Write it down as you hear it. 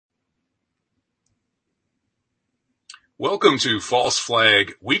Welcome to False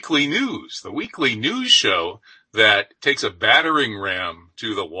Flag Weekly News, the weekly news show that takes a battering ram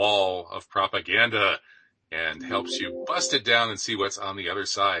to the wall of propaganda and helps you bust it down and see what's on the other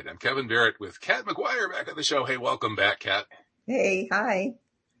side. I'm Kevin Barrett with Kat McGuire back on the show. Hey, welcome back, Kat. Hey, hi.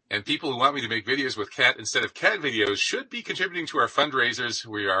 And people who want me to make videos with Kat instead of cat videos should be contributing to our fundraisers.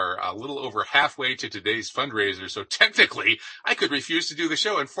 We are a little over halfway to today's fundraiser, so technically I could refuse to do the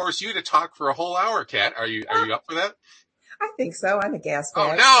show and force you to talk for a whole hour, Kat. Are you up for that? I think so. I'm a gas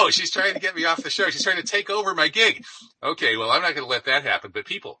bag. Oh, no, she's trying to get me off the show. She's trying to take over my gig. Okay, well, I'm not going to let that happen. But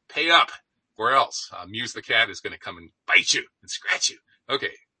people, pay up, or else Muse the Cat is going to come and bite you and scratch you. Okay,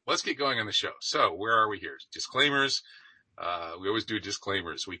 let's get going on the show. So where are we here? Disclaimers. We always do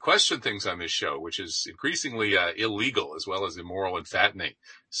disclaimers. We question things on this show, which is increasingly illegal as well as immoral and fattening.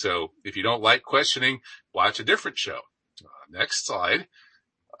 So if you don't like questioning, watch a different show. Next slide.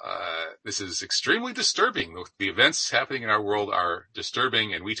 This is extremely disturbing. The events happening in our world are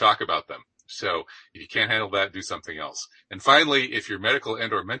disturbing, and we talk about them. So if you can't handle that, do something else. And finally, if your medical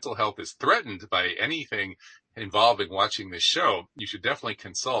and or mental health is threatened by anything involving watching this show, you should definitely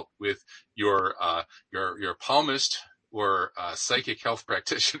consult with your palmist or psychic health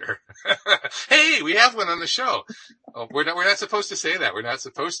practitioner. Hey, we have one on the show. Oh, we're not supposed to say that. We're not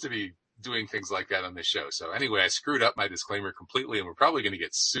supposed to be doing things like that on this show. So anyway, I screwed up my disclaimer completely, and we're probably going to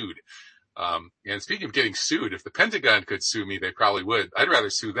get sued. And speaking of getting sued, if the Pentagon could sue me, they probably would. I'd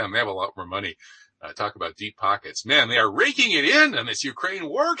rather sue them. They have a lot more money. Talk about deep pockets. Man, they are raking it in on this Ukraine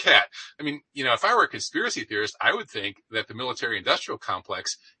war, Cat. I mean, if I were a conspiracy theorist, I would think that the military-industrial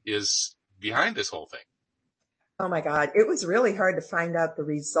complex is behind this whole thing. Oh my God. It was really hard to find out the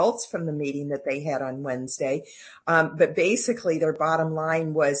results from the meeting that they had on Wednesday. But basically their bottom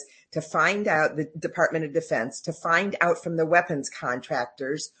line was to find out, the Department of Defense, to find out from the weapons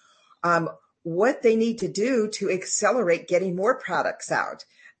contractors, what they need to do to accelerate getting more products out.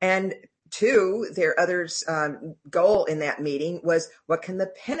 And two, their other goal in that meeting was, what can the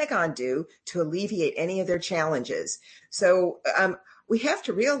Pentagon do to alleviate any of their challenges? So, we have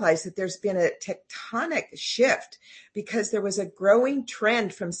to realize that there's been a tectonic shift because there was a growing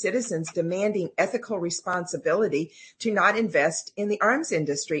trend from citizens demanding ethical responsibility to not invest in the arms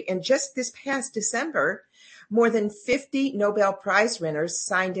industry. And just this past December, more than 50 Nobel Prize winners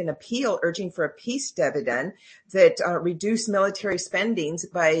signed an appeal urging for a peace dividend that reduced military spendings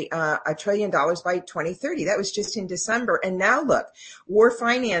by $1 trillion by 2030. That was just in December. And now look, war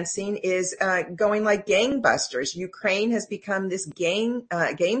financing is going like gangbusters. Ukraine has become this game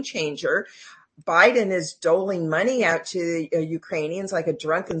changer. Biden is doling money out to Ukrainians like a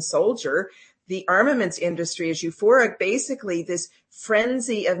drunken soldier. The armaments industry is euphoric. Basically, this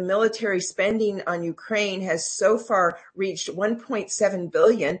frenzy of military spending on Ukraine has so far reached $1.7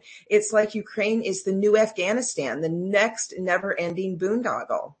 billion. It's like Ukraine is the new Afghanistan, the next never-ending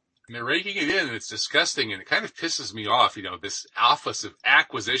boondoggle. And they're raking it in, and it's disgusting, and it kind of pisses me off, this Office of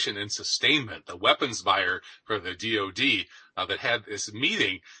Acquisition and Sustainment, the weapons buyer for the DOD that had this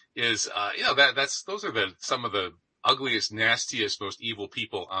meeting is, those are some of the ugliest, nastiest, most evil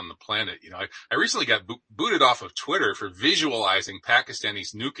people on the planet. I recently got booted off of Twitter for visualizing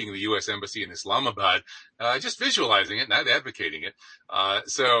Pakistanis nuking the U.S. Embassy in Islamabad, just visualizing it, not advocating it.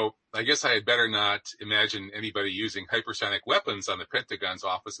 So I guess I had better not imagine anybody using hypersonic weapons on the Pentagon's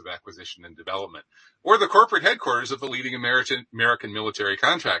Office of Acquisition and Development or the corporate headquarters of the leading American military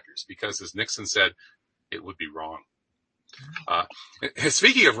contractors, because as Nixon said, it would be wrong.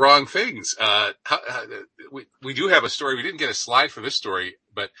 Speaking of wrong things, we do have a story. We didn't get a slide for this story,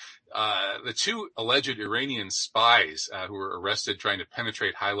 but the two alleged Iranian spies who were arrested trying to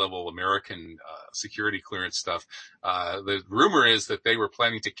penetrate high-level American security clearance stuff, the rumor is that they were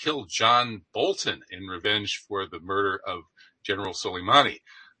planning to kill John Bolton in revenge for the murder of General Soleimani.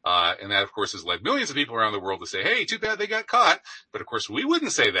 And that, of course, has led millions of people around the world to say, hey, too bad they got caught. But, of course, we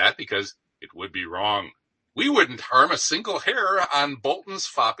wouldn't say that because it would be wrong. We wouldn't harm a single hair on Bolton's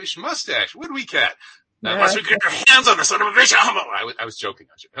foppish mustache, would we, Kat? Unless we get our hands on the son of a bitch. I was joking.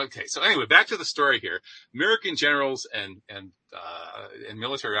 Okay, so anyway, back to the story here. American generals and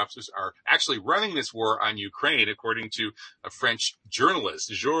military officers are actually running this war on Ukraine, according to a French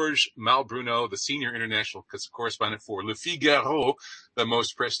journalist, Georges Malbruno, the senior international correspondent for Le Figaro, the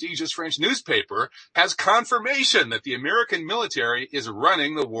most prestigious French newspaper, has confirmation that the American military is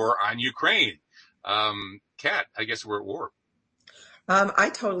running the war on Ukraine. Kat, I guess we're at war. I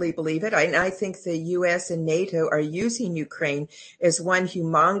totally believe it. I think the U.S. and NATO are using Ukraine as one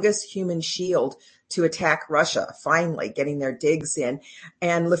humongous human shield to attack Russia, finally getting their digs in.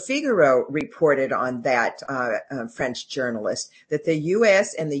 And Le Figaro reported on that, French journalist, that the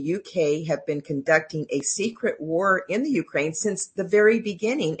U.S. and the U.K. have been conducting a secret war in the Ukraine since the very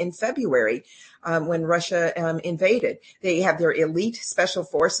beginning in February, when Russia invaded. They have their elite special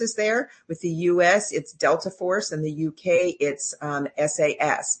forces there. With the U.S., it's Delta Force, and the U.K., it's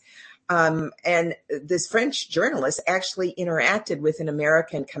SAS. And this French journalist actually interacted with an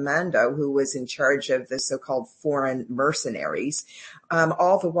American commando who was in charge of the so-called foreign mercenaries.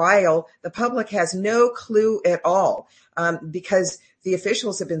 All the while, the public has no clue at all, because the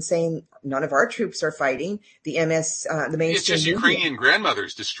officials have been saying none of our troops are fighting. The mainstream It's just media. Ukrainian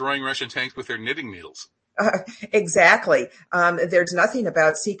grandmothers destroying Russian tanks with their knitting needles. Exactly. There's nothing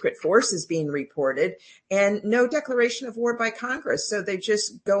about secret forces being reported, and no declaration of war by Congress. So they're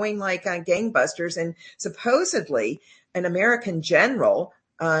just going like gangbusters. And supposedly an American general,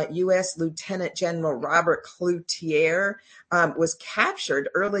 U.S. Lieutenant General Robert Cloutier, was captured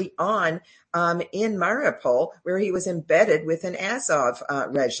early on in Mariupol, where he was embedded with an Azov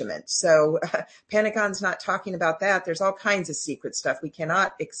regiment. So Pentagon's not talking about that. There's all kinds of secret stuff. We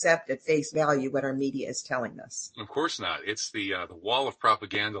cannot accept at face value what our media is telling us. Of course not. It's the wall of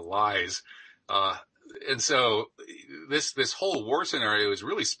propaganda lies. And so this whole war scenario is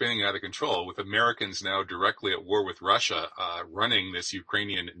really spinning out of control, with Americans now directly at war with Russia, running this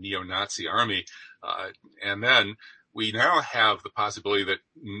Ukrainian neo-Nazi army. And then we now have the possibility that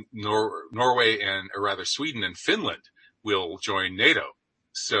Norway or rather Sweden and Finland will join NATO.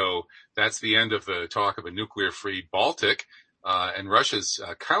 So that's the end of the talk of a nuclear-free Baltic. And Russia's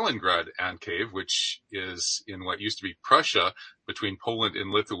Kaliningrad enclave, which is in what used to be Prussia between Poland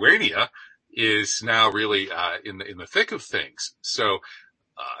and Lithuania, is now really in the thick of things. So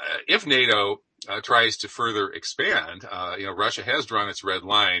if NATO tries to further expand, Russia has drawn its red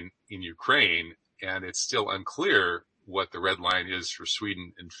line in Ukraine, and it's still unclear what the red line is for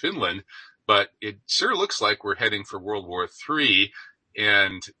Sweden and Finland, but it sure looks like we're heading for World War III,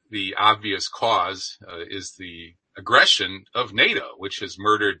 and the obvious cause is the aggression of NATO, which has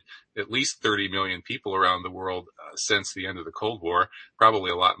murdered at least 30 million people around the world since the end of the Cold War,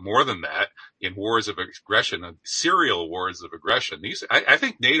 probably a lot more than that, in wars of aggression, serial wars of aggression. I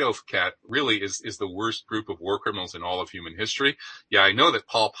think NATO, Kat, really is the worst group of war criminals in all of human history. Yeah, I know that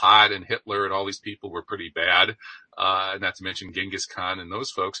Pol Pot and Hitler and all these people were pretty bad, not to mention Genghis Khan and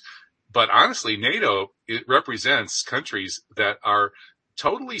those folks. But honestly, NATO, it represents countries that are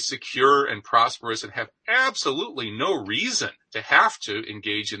totally secure and prosperous and have absolutely no reason to have to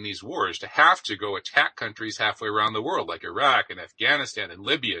engage in these wars, to have to go attack countries halfway around the world like Iraq and Afghanistan and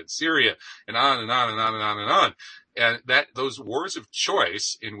Libya and Syria and on and on and on and on and on. And that those wars of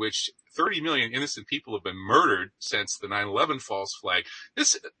choice in which 30 million innocent people have been murdered since the 9/11 false flag,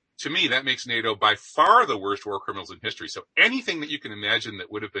 to me, that makes NATO by far the worst war criminals in history. So anything that you can imagine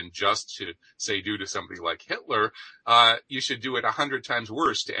that would have been just to, say, do to somebody like Hitler, you should do it 100 times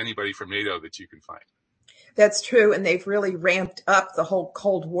worse to anybody from NATO that you can find. That's true. And they've really ramped up the whole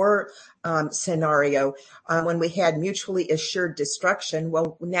Cold War scenario when we had mutually assured destruction.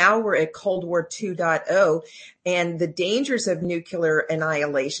 Well, now we're at Cold War 2.0, and the dangers of nuclear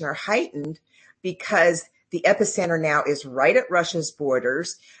annihilation are heightened because the epicenter now is right at Russia's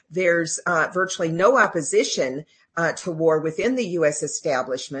borders. There's virtually no opposition to war within the U.S.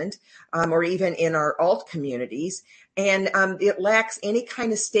 establishment or even in our alt communities. And it lacks any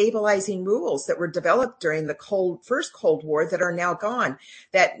kind of stabilizing rules that were developed during the first Cold War that are now gone.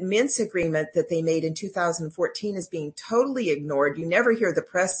 That Minsk agreement that they made in 2014 is being totally ignored. You never hear the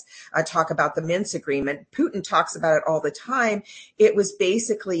press talk about the Minsk agreement. Putin talks about it all the time. It was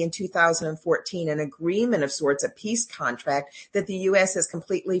basically in 2014 an agreement of sorts, a peace contract that the U.S. has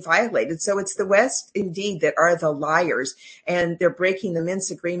completely violated. So it's the West, indeed, that are the liars, and they're breaking the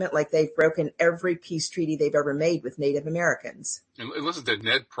Minsk agreement like they've broken every peace treaty they've ever made with Native Americans. And listen to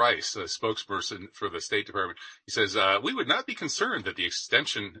Ned Price, a spokesperson for the State Department. He says, we would not be concerned that the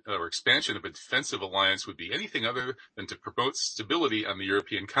extension or expansion of a defensive alliance would be anything other than to promote stability on the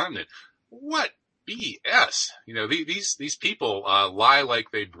European continent. What BS? These people lie like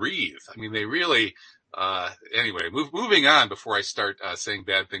they breathe. I mean, they really... Anyway, moving on before I start saying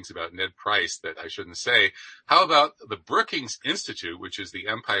bad things about Ned Price that I shouldn't say. How about the Brookings Institute, which is the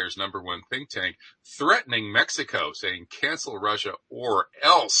Empire's #1 think tank, threatening Mexico, saying cancel Russia or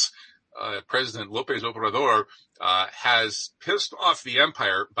else? President López Obrador has pissed off the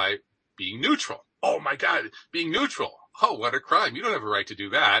Empire by being neutral. Oh my God, being neutral. Oh, what a crime. You don't have a right to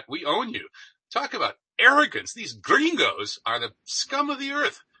do that. We own you. Talk about arrogance. These gringos are the scum of the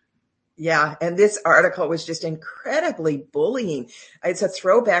earth. Yeah, and this article was just incredibly bullying. It's a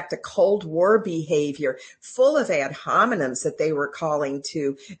throwback to Cold War behavior, full of ad hominems that they were calling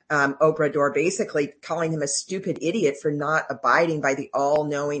to Obrador, basically calling him a stupid idiot for not abiding by the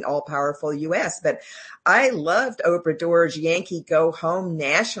all-knowing, all-powerful U.S. But I loved Obrador's Yankee go-home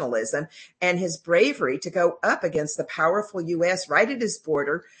nationalism and his bravery to go up against the powerful U.S. right at his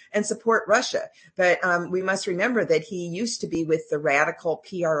border and support Russia. But we must remember that he used to be with the radical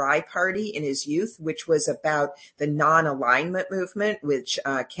PRI party in his youth, which was about the non-alignment movement, which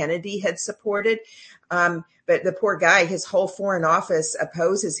Kennedy had supported. But the poor guy, his whole foreign office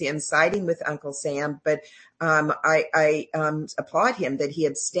opposes him, siding with Uncle Sam. But I applaud him that he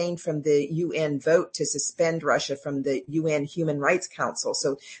abstained from the UN vote to suspend Russia from the UN Human Rights Council.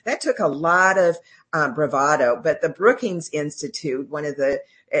 So that took a lot of bravado. But the Brookings Institute, one of the,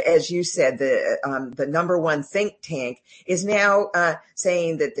 as you said, the number one think tank, is now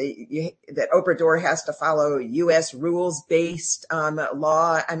saying that that Obrador has to follow U.S. rules-based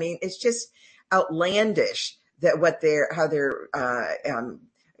law. I mean, it's just outlandish that how they're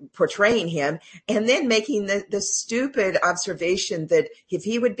portraying him, and then making the stupid observation that if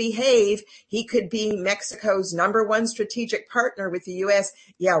he would behave, he could be Mexico's number one strategic partner with the U.S.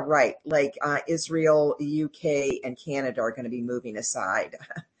 Yeah, right. Like Israel, UK, and Canada are going to be moving aside.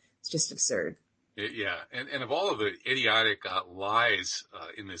 It's just absurd. Yeah, and of all of the idiotic lies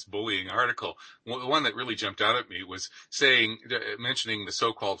in this bullying article, the one that really jumped out at me was mentioning the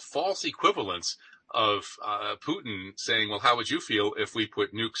so-called false equivalence of Putin saying, well, how would you feel if we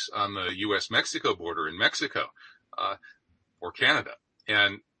put nukes on the U.S.-Mexico border in Mexico or Canada?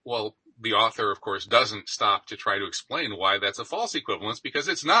 And, well, the author, of course, doesn't stop to try to explain why that's a false equivalence, because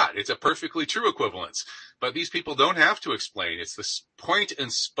it's not. It's a perfectly true equivalence. But these people don't have to explain. It's this point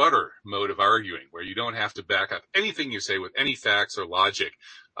and sputter mode of arguing, where you don't have to back up anything you say with any facts or logic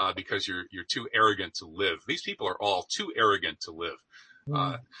because you're too arrogant to live. These people are all too arrogant to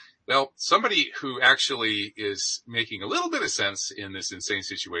live. Well, somebody who actually is making a little bit of sense in this insane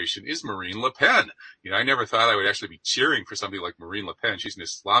situation is Marine Le Pen. You know, I never thought I would actually be cheering for somebody like Marine Le Pen. She's an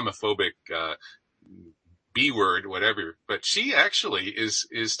Islamophobic B-word, whatever. But she actually is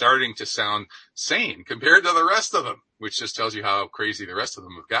starting to sound sane compared to the rest of them, which just tells you how crazy the rest of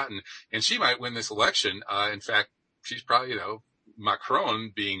them have gotten. And she might win this election. In fact, she's probably,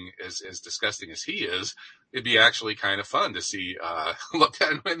 Macron being as disgusting as he is, it'd be actually kind of fun to see Le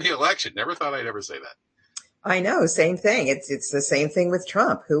Pen win the election. Never thought I'd ever say that. I know, same thing. It's the same thing with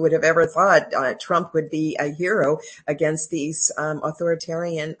Trump. Who would have ever thought Trump would be a hero against these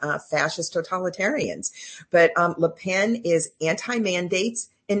authoritarian, fascist totalitarians? But Le Pen is anti-mandates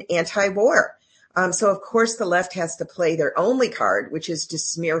and anti-war. So of course the left has to play their only card, which is to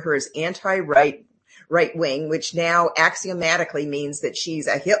smear her as anti-right wing, which now axiomatically means that she's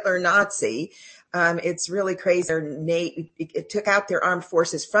a Hitler Nazi. It's really crazy. It took out their armed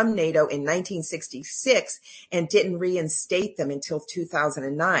forces from NATO in 1966 and didn't reinstate them until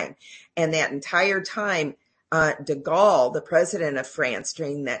 2009. And that entire time, de Gaulle, the president of France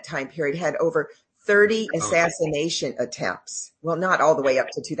during that time period, had over 30 assassination attempts. Well, not all the way up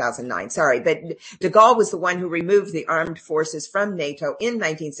to 2009, sorry. But de Gaulle was the one who removed the armed forces from NATO in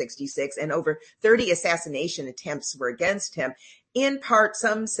 1966, and over 30 assassination attempts were against him, in part,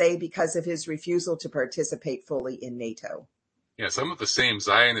 some say, because of his refusal to participate fully in NATO. Yeah, some of the same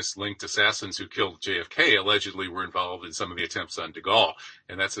Zionist-linked assassins who killed JFK allegedly were involved in some of the attempts on de Gaulle,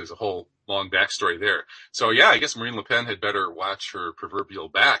 and there's a whole long backstory there. So yeah, I guess Marine Le Pen had better watch her proverbial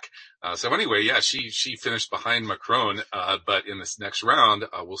back. So anyway, yeah, she finished behind Macron, but in this next round,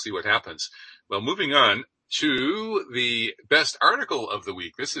 we'll see what happens. Well, moving on to the best article of the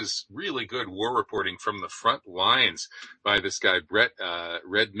week. This is really good war reporting from the front lines by this guy, Brett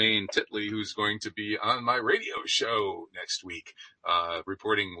Redmayne Titley, who's going to be on my radio show next week,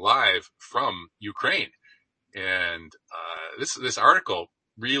 reporting live from Ukraine. And this article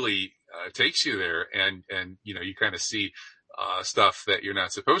really takes you there, and you kind of see stuff that you're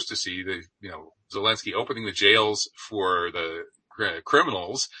not supposed to see. Zelensky opening the jails for the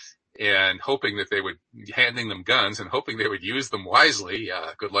criminals, and hoping that they would, handing them guns and hoping they would use them wisely.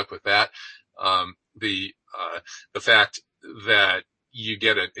 Good luck with that. The fact that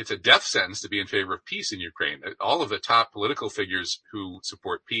it's a death sentence to be in favor of peace in Ukraine. All of the top political figures who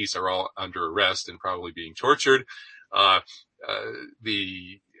support peace are all under arrest and probably being tortured.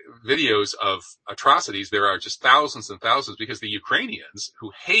 The videos of atrocities, there are just thousands and thousands, because the Ukrainians,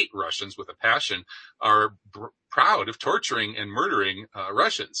 who hate Russians with a passion, are proud of torturing and murdering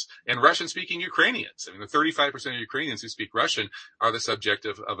Russians and Russian-speaking Ukrainians. I mean, the 35% of Ukrainians who speak Russian are the subject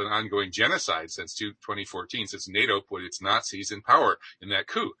of an ongoing genocide since 2014, since NATO put its Nazis in power in that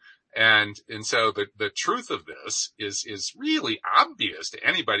coup. And so the truth of this is really obvious to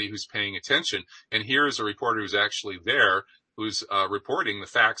anybody who's paying attention. And here's a reporter who's actually there, who's reporting the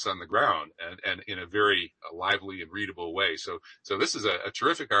facts on the ground and in a very lively and readable way. So this is a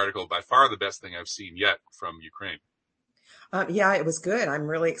terrific article, by far the best thing I've seen yet from Ukraine. Yeah, it was good. I'm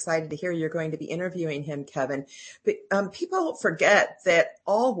really excited to hear you're going to be interviewing him, Kevin. But people forget that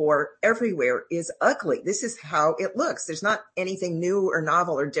all war everywhere is ugly. This is how it looks. There's not anything new or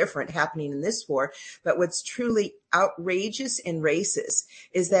novel or different happening in this war. But what's truly outrageous and racist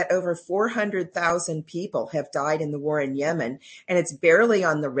is that over 400,000 people have died in the war in Yemen, and it's barely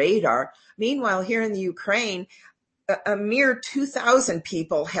on the radar. Meanwhile, here in the Ukraine, a mere 2,000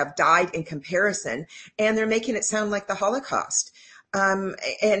 people have died in comparison, and they're making it sound like the Holocaust. And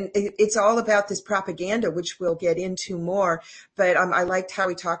it's all about this propaganda, which we'll get into more. But I liked how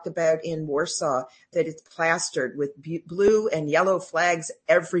he talked about in Warsaw that it's plastered with blue and yellow flags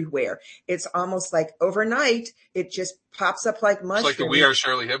everywhere. It's almost like overnight, it just pops up like mushrooms. It's like the We Are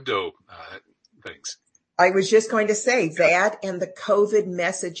Charlie Hebdo things. I was just going to say that, and the COVID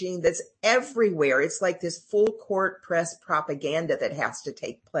messaging that's everywhere. It's like this full court press propaganda that has to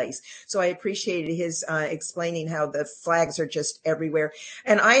take place. So I appreciated his explaining how the flags are just everywhere.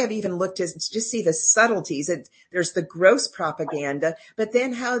 And I have even looked to just see the subtleties. There's the gross propaganda, but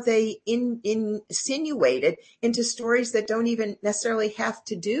then how they insinuate it into stories that don't even necessarily have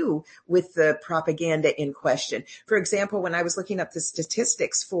to do with the propaganda in question. For example, when I was looking up the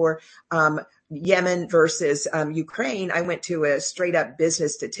statistics for Yemen versus Ukraine, I went to a straight up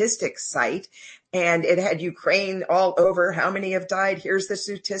business statistics site, and it had Ukraine all over. How many have died? Here's the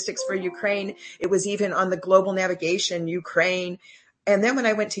statistics for Ukraine. It was even on the global navigation, Ukraine. And then when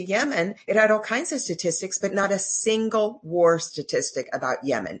I went to Yemen, it had all kinds of statistics, but not a single war statistic about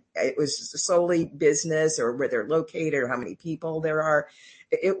Yemen. It was solely business or where they're located or how many people there are.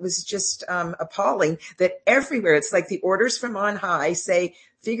 It was just appalling that everywhere, it's like the orders from on high say,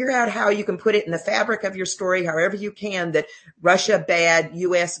 figure out how you can put it in the fabric of your story, however you can, that Russia bad,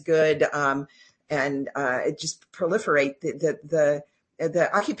 U.S. good, and it just proliferate the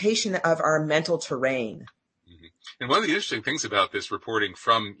occupation of our mental terrain. And one of the interesting things about this reporting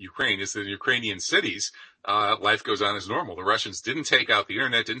from Ukraine is that in Ukrainian cities, life goes on as normal. The Russians didn't take out the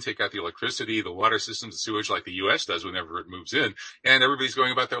internet, didn't take out the electricity, the water systems, the sewage like the U.S. does whenever it moves in, and everybody's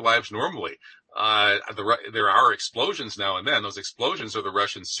going about their lives normally. There are explosions now and then. Those explosions are the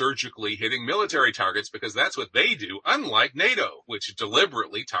Russians surgically hitting military targets because that's what they do, unlike NATO, which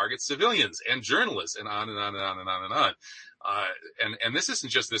deliberately targets civilians and journalists and on and on and on and on and on. And this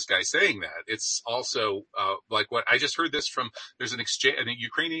isn't just this guy saying that. It's also, like what I just heard this from, there's a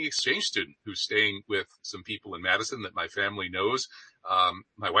Ukrainian exchange student who's staying with some people in Madison that my family knows.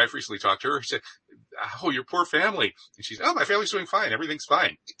 My wife recently talked to her. She said, "Oh, your poor family." And she's, "Oh, my family's doing fine. Everything's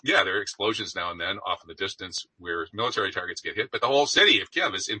fine." Yeah, there are explosions now and then off in the distance where military targets get hit, but the whole city of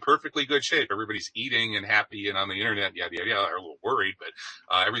Kiev is in perfectly good shape. Everybody's eating and happy and on the internet, yada, yada, yada. They're a little worried,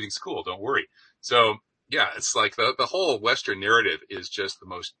 but, everything's cool. Don't worry. So, yeah, it's like the whole Western narrative is just the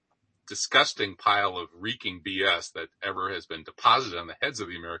most disgusting pile of reeking BS that ever has been deposited on the heads of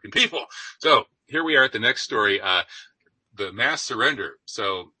the American people. So here we are at the next story, the mass surrender.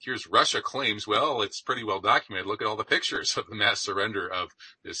 So here's Russia claims, well, it's pretty well documented. Look at all the pictures of the mass surrender of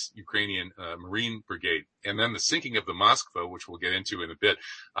this Ukrainian Marine Brigade. And then the sinking of the Moskva, which we'll get into in a bit,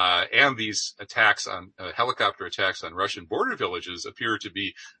 and these attacks on helicopter attacks on Russian border villages appear to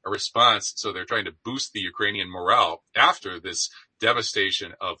be a response. So they're trying to boost the Ukrainian morale after this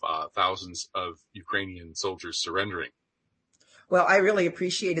devastation of thousands of Ukrainian soldiers surrendering. Well, I really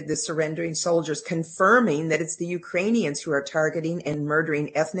appreciated the surrendering soldiers confirming that it's the Ukrainians who are targeting and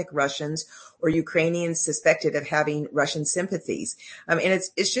murdering ethnic Russians or Ukrainians suspected of having Russian sympathies. And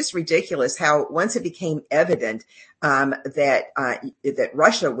it's just ridiculous how once it became evident that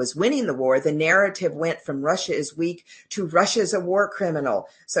Russia was winning the war, the narrative went from Russia is weak to Russia is a war criminal.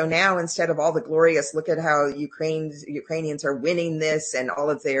 So now instead of all the glorious, look at how Ukrainians are winning this and all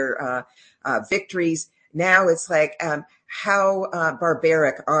of their victories, now it's like, how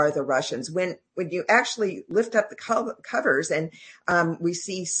barbaric are the Russians? When you actually lift up the covers and we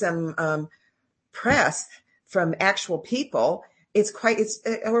see some press from actual people, it's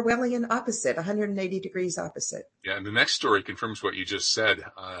Orwellian opposite, 180 degrees opposite. Yeah, and the next story confirms what you just said,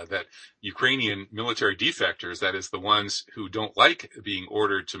 that Ukrainian military defectors, that is the ones who don't like being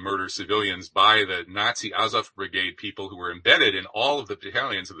ordered to murder civilians by the Nazi Azov Brigade people who were embedded in all of the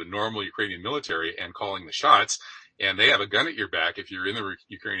battalions of the normal Ukrainian military and calling the shots. And they have a gun at your back if you're in the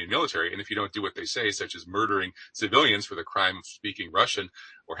Ukrainian military. And if you don't do what they say, such as murdering civilians for the crime of speaking Russian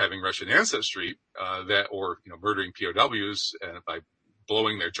or having Russian ancestry, or murdering POWs by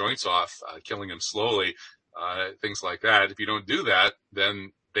blowing their joints off, killing them slowly, things like that. If you don't do that,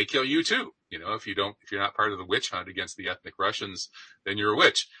 then they kill you too. If you're not part of the witch hunt against the ethnic Russians, then you're a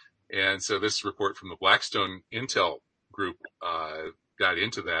witch. And so this report from the Blackstone Intel group, got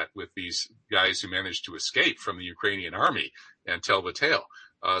into that with these guys who managed to escape from the Ukrainian army and tell the tale.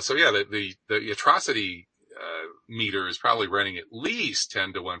 So yeah, the atrocity meter is probably running at least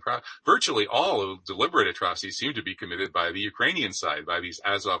 10 to 1. Virtually all of deliberate atrocities seem to be committed by the Ukrainian side, by these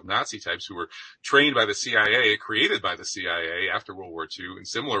Azov Nazi types who were trained by the CIA, created by the CIA after World War II in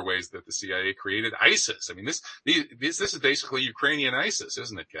similar ways that the CIA created ISIS. I mean, this is basically Ukrainian ISIS,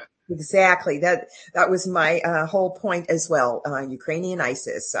 isn't it, Kat? Exactly. That was my whole point as well. Ukrainian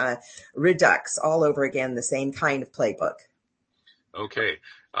ISIS, Redux, all over again, the same kind of playbook. Okay.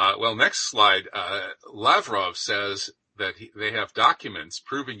 Well, next slide. Lavrov says that they have documents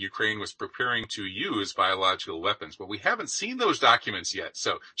proving Ukraine was preparing to use biological weapons. Well, we haven't seen those documents yet.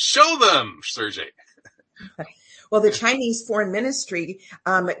 So show them, Sergey. Well, the Chinese Foreign Ministry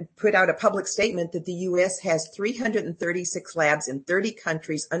put out a public statement that the U.S. has 336 labs in 30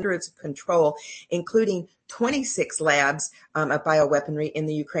 countries under its control, including 26 labs of bioweaponry in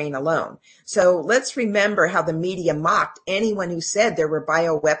the Ukraine alone. So let's remember how the media mocked anyone who said there were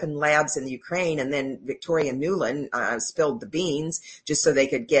bioweapon labs in the Ukraine, and then Victoria Nuland spilled the beans just so they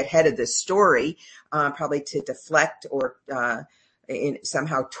could get ahead of the story, probably to deflect or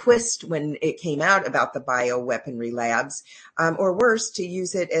somehow twist when it came out about the bioweaponry labs, or worse, to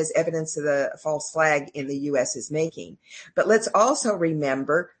use it as evidence of the false flag in the U.S. is making. But let's also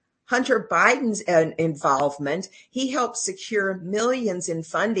remember Hunter Biden's involvement. He helped secure millions in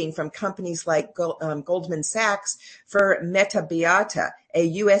funding from companies like Goldman Sachs for Metabiota, a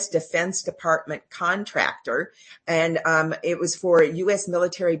U.S. Defense Department contractor. And it was for a U.S.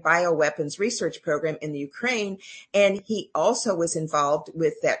 military bioweapons research program in the Ukraine. And he also was involved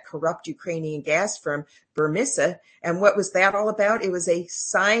with that corrupt Ukrainian gas firm, Burmisa. And what was that all about? It was a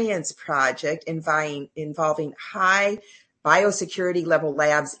science project involving high biosecurity level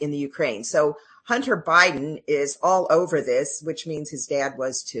labs in the Ukraine. So Hunter Biden is all over this, which means his dad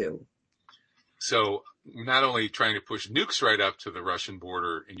was too. So not only trying to push nukes right up to the Russian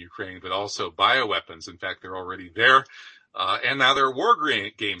border in Ukraine, but also bioweapons. In fact, they're already there. And now there are war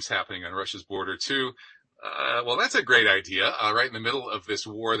games happening on Russia's border too. Well, that's a great idea. Right in the middle of this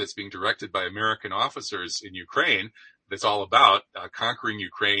war that's being directed by American officers in Ukraine, that's all about conquering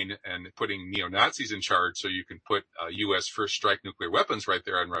Ukraine and putting neo-Nazis in charge so you can put U.S. first strike nuclear weapons right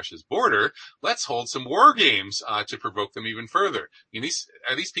there on Russia's border. Let's hold some war games to provoke them even further. I mean,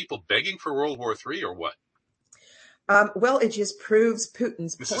 are these people begging for World War III or what? Well, it just proves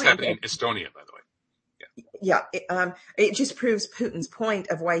Putin's point. This is happening in Estonia, by the way. Yeah, it just proves Putin's point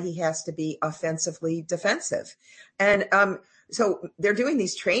of why he has to be offensively defensive. And so they're doing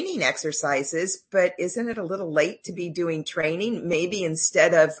these training exercises, but isn't it a little late to be doing training? Maybe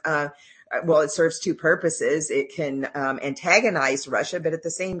instead of, well, it serves two purposes. It can antagonize Russia, but at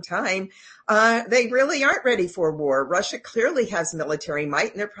the same time, they really aren't ready for war. Russia clearly has military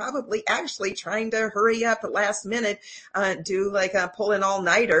might, and they're probably actually trying to hurry up at last minute, do like a pull an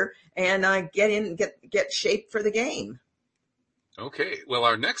all-nighter and get shaped for the game. Okay. Well,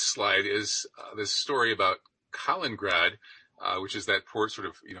 our next slide is this story about Kaliningrad, which is that port sort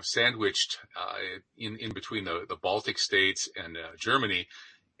of, sandwiched in between the Baltic states and Germany.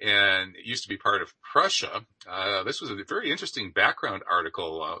 And it used to be part of Prussia. This was a very interesting background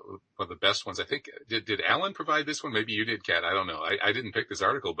article, one of the best ones. I think, did Alan provide this one? Maybe you did, Kat. I don't know. I didn't pick this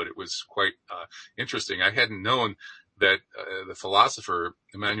article, but it was quite interesting. I hadn't known that the philosopher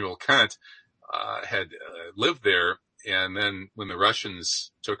Immanuel Kant had lived there. And then when the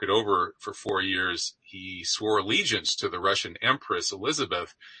Russians took it over for 4 years, he swore allegiance to the Russian Empress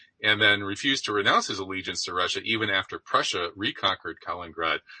Elizabeth, and then refused to renounce his allegiance to Russia even after Prussia reconquered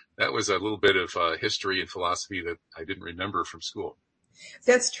Kaliningrad. That was a little bit of history and philosophy that I didn't remember from school.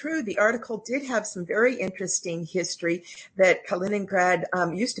 That's true. The article did have some very interesting history that Kaliningrad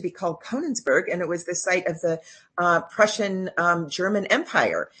used to be called Königsberg, and it was the site of the Prussian German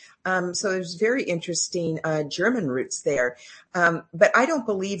Empire. So there's very interesting German roots there. But I don't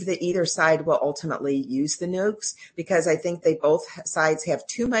believe that either side will ultimately use the nukes, because I think both sides have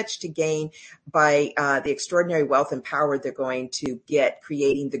too much to gain by the extraordinary wealth and power they're going to get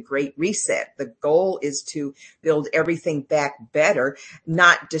creating the Great Reset. The goal is to build everything back better,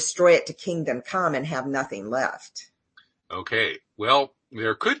 not destroy it to kingdom come and have nothing left. Okay. Well,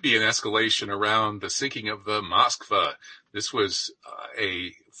 there could be an escalation around the sinking of the Moskva. This was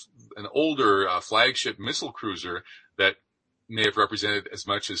an older flagship missile cruiser that may have represented as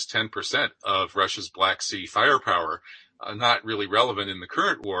much as 10% of Russia's Black Sea firepower. not really relevant in the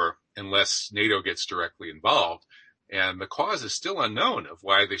current war unless NATO gets directly involved. And the cause is still unknown of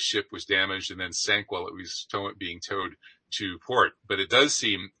why the ship was damaged and then sank while it was being towed to port. But it does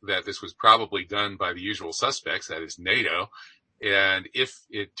seem that this was probably done by the usual suspects, that is NATO. And if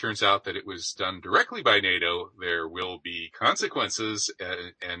it turns out that it was done directly by NATO, there will be consequences,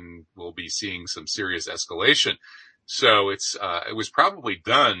 and we'll be seeing some serious escalation. So it was probably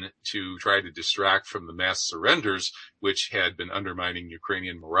done to try to distract from the mass surrenders, which had been undermining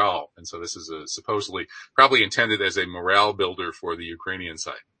Ukrainian morale. And so this is supposedly probably intended as a morale builder for the Ukrainian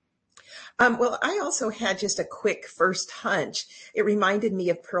side. Well, I also had just a quick first hunch. It reminded me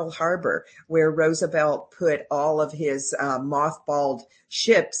of Pearl Harbor, where Roosevelt put all of his mothballed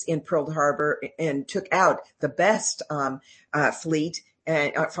ships in Pearl Harbor and took out the best fleet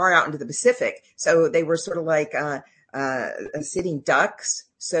and far out into the Pacific. So they were sort of like sitting ducks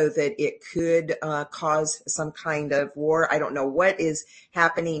so that it could cause some kind of war. I don't know what is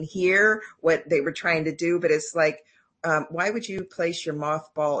happening here, what they were trying to do, but it's like, why would you place your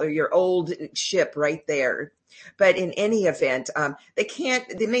mothball or your old ship right there? But in any event,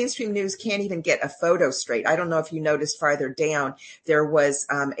 the mainstream news can't even get a photo straight. I don't know if you noticed farther down, there was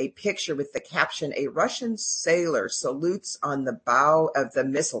a picture with the caption, "A Russian sailor salutes on the bow of the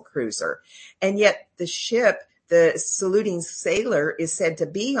missile cruiser." And yet the ship the saluting sailor is said to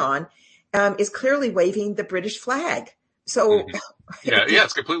be on is clearly waving the British flag. So yeah,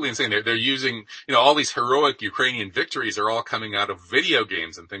 it's completely insane. They're using, all these heroic Ukrainian victories are all coming out of video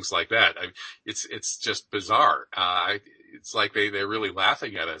games and things like that. It's just bizarre. It's like they're really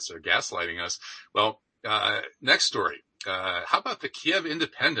laughing at us or gaslighting us. Well, next story. How about the Kiev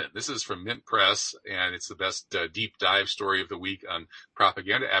Independent? This is from Mint Press, and it's the best deep dive story of the week on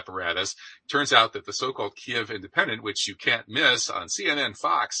propaganda apparatus. Turns out that the so-called Kiev Independent, which you can't miss on CNN,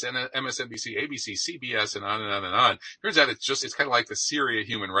 Fox, MSNBC, ABC, CBS, and on and on and on. Turns out it's kind of like the Syria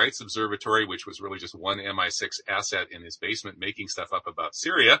Human Rights Observatory, which was really just one MI6 asset in his basement making stuff up about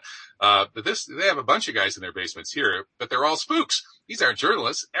Syria. But they have a bunch of guys in their basements here, but they're all spooks. These aren't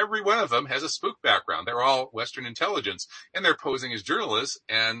journalists. Every one of them has a spook background. They're all Western intelligence, and they're posing as journalists,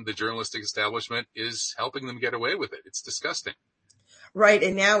 and the journalistic establishment is helping them get away with it. It's disgusting. Right.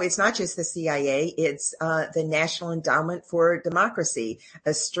 And now it's not just the CIA, it's the National Endowment for Democracy,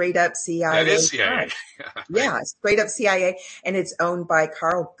 a straight up CIA. That is CIA. Yeah, straight up CIA. And it's owned by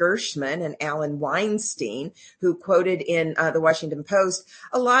Carl Gershman and Alan Weinstein, who quoted in the Washington Post,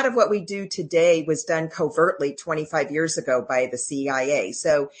 "A lot of what we do today was done covertly 25 years ago by the CIA."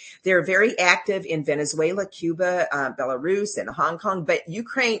 So they're very active in Venezuela, Cuba, Belarus, and Hong Kong, but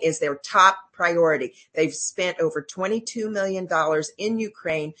Ukraine is their top priority. They've spent over $22 million in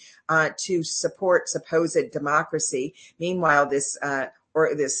Ukraine to support supposed democracy. Meanwhile, this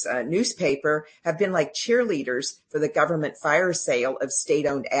newspaper have been like cheerleaders for the government fire sale of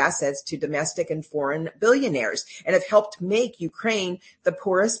state-owned assets to domestic and foreign billionaires, and have helped make Ukraine the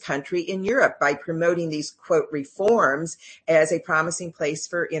poorest country in Europe by promoting these, quote, reforms as a promising place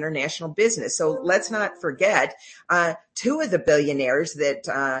for international business. So let's not forget two of the billionaires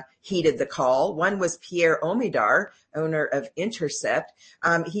that heeded the call. One was Pierre Omidyar, owner of Intercept.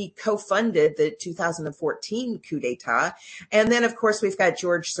 He co-funded the 2014 coup d'etat. And then, of course, we've got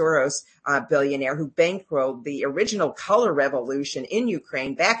George Soros, billionaire, who bankrolled the original color revolution in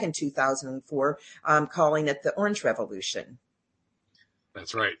Ukraine back in 2004, calling it the Orange Revolution.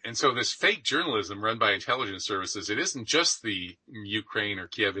 That's right. And so this fake journalism run by intelligence services, it isn't just the Ukraine or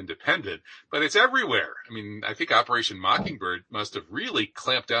Kiev Independent, but it's everywhere. I mean, I think Operation Mockingbird must have really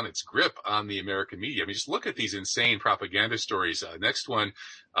clamped down its grip on the American media. I mean, just look at these insane propaganda stories. Next one,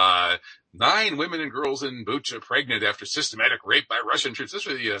 9 women and girls in Bucha pregnant after systematic rape by Russian troops. This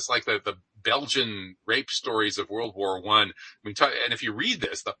really is like the Belgian rape stories of World War I. And if you read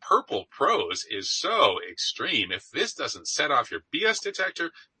this, the purple prose is so extreme. If this doesn't set off your BS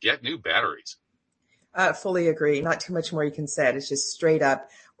detector, get new batteries. Fully agree. Not too much more you can say. It's just straight up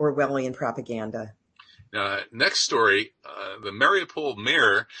Orwellian propaganda. Next story, the Mariupol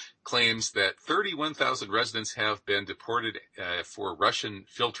mayor claims that 31,000 residents have been deported for Russian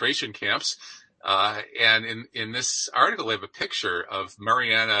filtration camps. And in this article, I have a picture of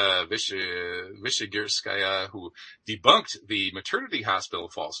Mariana Vyshegorskaya, who debunked the maternity hospital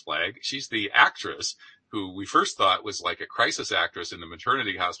false flag. She's the actress who we first thought was like a crisis actress in the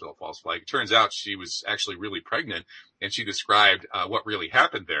maternity hospital false flag. It turns out she was actually really pregnant, and she described what really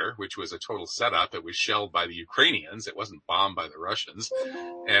happened there, which was a total setup. It was shelled by the Ukrainians. It wasn't bombed by the Russians.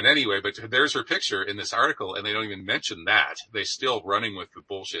 And anyway, but there's her picture in this article, and they don't even mention that. They're still running with the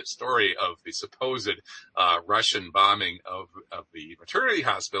bullshit story of the supposed Russian bombing of the maternity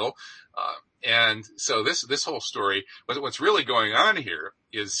hospital. And so this whole story, what's really going on here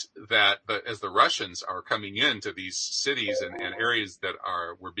is that as the Russians are coming into these cities and areas that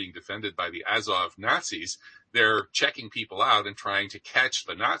were being defended by the Azov Nazis, they're checking people out and trying to catch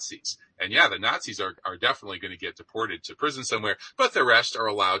the Nazis. And yeah, the Nazis are definitely going to get deported to prison somewhere, but the rest are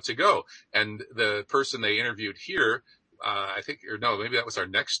allowed to go. And the person they interviewed here, maybe that was our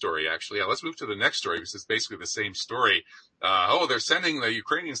next story, actually. Yeah, let's move to the next story, because it's basically the same story. They're sending the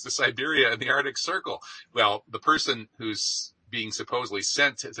Ukrainians to Siberia and the Arctic Circle. Well, the person who's being supposedly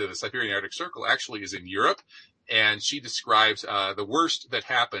sent to the Siberian Arctic Circle actually is in Europe. And she describes the worst that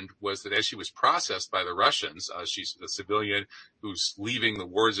happened was that as she was processed by the Russians, she's a civilian who's leaving the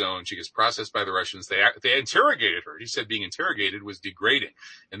war zone. She gets processed by the Russians. They interrogated her. He said being interrogated was degrading.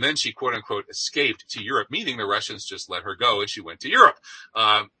 And then she, quote unquote, escaped to Europe, meaning the Russians just let her go and she went to Europe.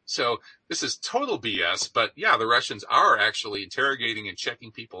 So this is total BS. But yeah, the Russians are actually interrogating and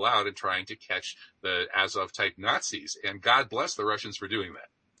checking people out and trying to catch the Azov type Nazis. And God bless the Russians for doing that.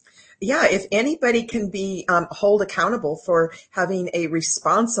 Yeah, if anybody can be hold accountable for having a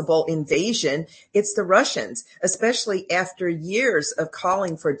responsible invasion, it's the Russians, especially after years of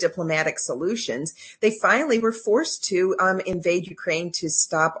calling for diplomatic solutions. They finally were forced to invade Ukraine to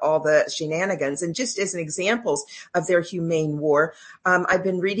stop all the shenanigans. And just as an examples of their humane war, I've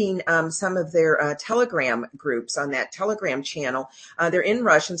been reading some of their Telegram groups on that Telegram channel. They're in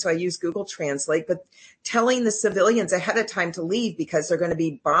Russian, so I use Google Translate, but telling the civilians ahead of time to leave because they're going to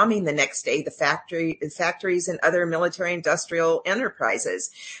be bombing the next day the factories and other military industrial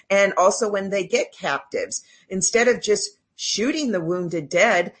enterprises. And also when they get captives, instead of just shooting the wounded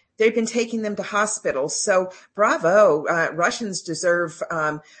dead, they've been taking them to hospitals. So bravo, Russians deserve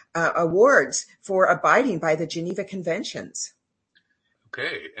awards for abiding by the Geneva Conventions.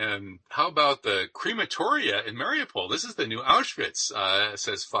 Okay, and how about the crematoria in Mariupol? This is the new Auschwitz,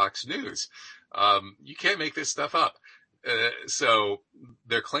 says Fox News. You can't make this stuff up. So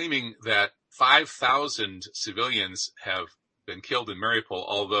they're claiming that 5,000 civilians have been killed in Mariupol,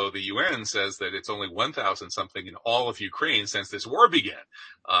 although the UN says that it's only 1,000 something in all of Ukraine since this war began.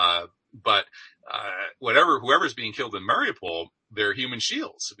 But whoever's being killed in Mariupol, they're human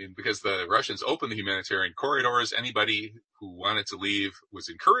shields. I mean, because the Russians opened the humanitarian corridors, anybody who wanted to leave was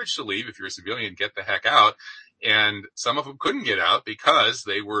encouraged to leave. If you're a civilian, get the heck out. And some of them couldn't get out because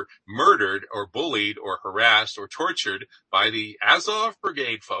they were murdered or bullied or harassed or tortured by the Azov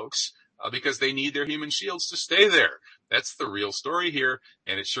Brigade folks because they need their human shields to stay there. That's the real story here,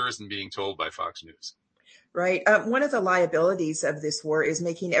 and it sure isn't being told by Fox News. Right. One of the liabilities of this war is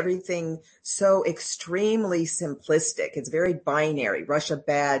making everything so extremely simplistic. It's very binary, Russia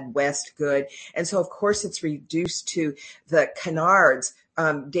bad, West good. And so, of course, it's reduced to the canards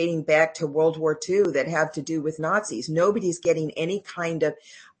dating back to World War II that have to do with Nazis. Nobody's getting any kind of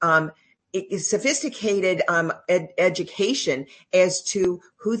sophisticated education as to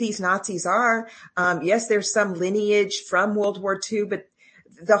who these Nazis are. Yes, there's some lineage from World War II, but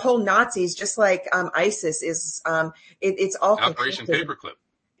the whole Nazis, just like ISIS, is it's all Operation Paperclip.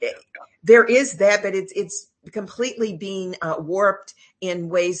 There is that, but it's completely being warped in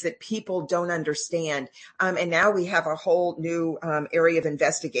ways that people don't understand. And now we have a whole new area of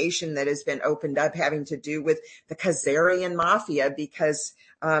investigation that has been opened up having to do with the Khazarian mafia, because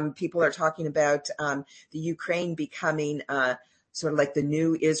people are talking about the Ukraine becoming sort of like the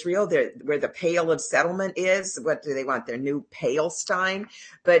new Israel, where the Pale of Settlement is. What do they want? Their new Palestine?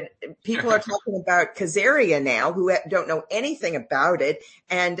 But people are talking about Khazaria now, who don't know anything about it,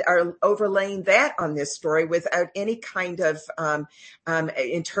 and are overlaying that on this story without any kind of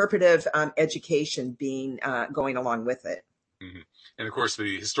interpretive education being going along with it. Mm-hmm. And of course,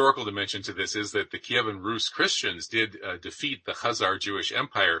 the historical dimension to this is that the Kievan Rus Christians did defeat the Khazar Jewish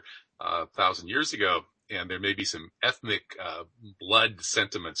Empire 1,000 years ago. And there may be some ethnic blood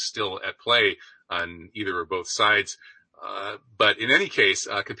sentiments still at play on either or both sides. But in any case,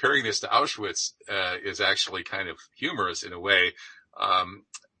 comparing this to Auschwitz is actually kind of humorous in a way.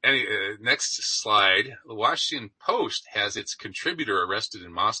 Next slide. The Washington Post has its contributor arrested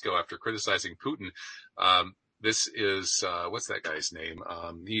in Moscow after criticizing Putin. This is, what's that guy's name?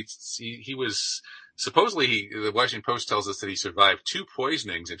 He was supposedly, the Washington Post tells us that he survived 2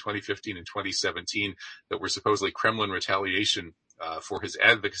 poisonings in 2015 and 2017 that were supposedly Kremlin retaliation for his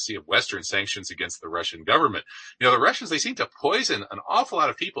advocacy of Western sanctions against the Russian government. You know, the Russians, they seem to poison an awful lot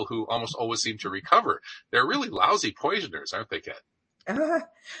of people who almost always seem to recover. They're really lousy poisoners, aren't they, Kat?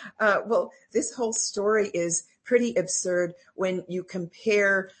 Well, this whole story is pretty absurd when you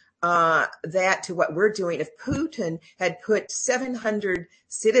compare that to what we're doing. If Putin had put 700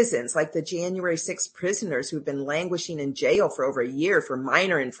 citizens, like the January 6th prisoners who've been languishing in jail for over a year for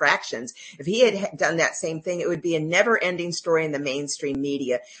minor infractions, if he had done that same thing, it would be a never-ending story in the mainstream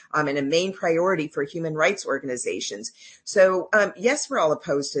media, and a main priority for human rights organizations. So, yes, we're all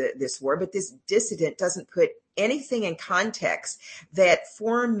opposed to this war, but this dissident doesn't put anything in context that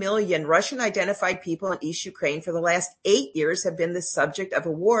 4 million Russian identified people in East Ukraine for the last 8 years have been the subject of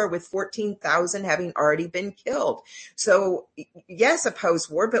a war, with 14,000 having already been killed. So yes, oppose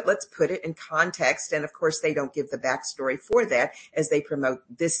war, but let's put it in context. And of course, they don't give the backstory for that as they promote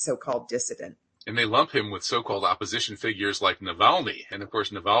this so-called dissident. And they lump him with so-called opposition figures like Navalny. And of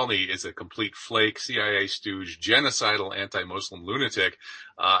course, Navalny is a complete flake, CIA stooge, genocidal anti-Muslim lunatic.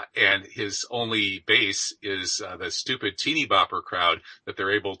 And his only base is the stupid teeny bopper crowd that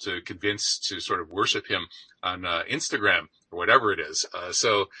they're able to convince to sort of worship him on Instagram or whatever it is.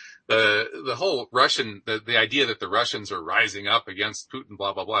 So the whole Russian, the idea that the Russians are rising up against Putin,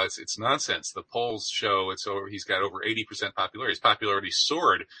 blah, blah, blah, it's nonsense. The polls show he's got over 80% popularity. His popularity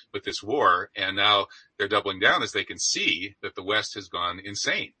soared with this war, and now they're doubling down as they can see that the West has gone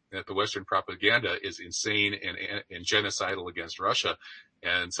insane, that the Western propaganda is insane and genocidal against Russia.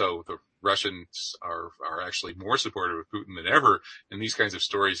 And so the Russians are actually more supportive of Putin than ever, and these kinds of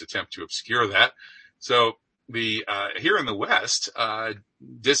stories attempt to obscure that. So here in the West,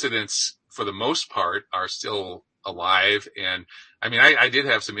 dissidents for the most part are still alive. And I mean, I did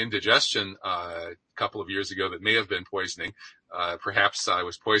have some indigestion, a couple of years ago that may have been poisoning. Perhaps I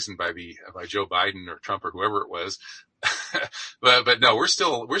was poisoned by Joe Biden or Trump or whoever it was. but no, we're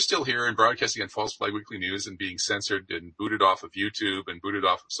still here and broadcasting on False Flag Weekly News and being censored and booted off of YouTube and booted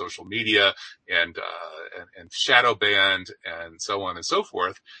off of social media and shadow banned and so on and so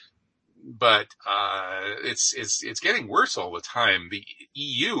forth. But it's getting worse all the time. The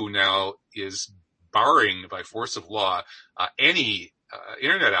EU now is barring by force of law any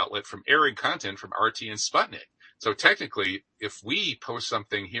internet outlet from airing content from RT and Sputnik. So technically, if we post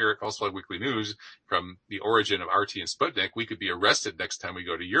something here at False Flag Weekly News from the origin of RT and Sputnik, we could be arrested next time we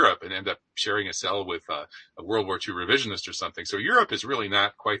go to Europe and end up sharing a cell with a World War II revisionist or something. So Europe is really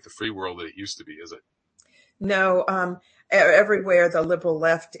not quite the free world that it used to be, is it? No, everywhere the liberal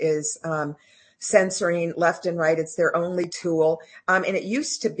left is censoring left and right. It's their only tool. And it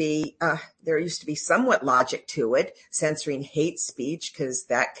used to be, there used to be somewhat logic to it, censoring hate speech, because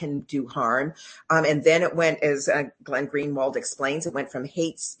that can do harm. And then it went, as Glenn Greenwald explains, it went from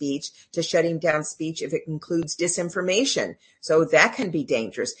hate speech to shutting down speech if it includes disinformation. So that can be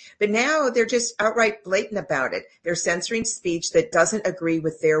dangerous. But now they're just outright blatant about it. They're censoring speech that doesn't agree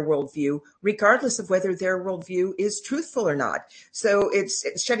with their worldview, regardless of whether their worldview is truthful or not. So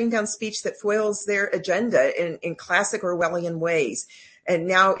it's shutting down speech that foils their agenda in classic Orwellian ways. And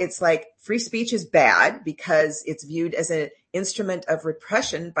now it's like free speech is bad because it's viewed as an instrument of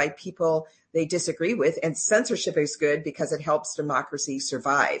repression by people they disagree with, and censorship is good because it helps democracy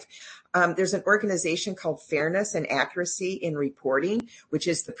survive. There's an organization called Fairness and Accuracy in Reporting, which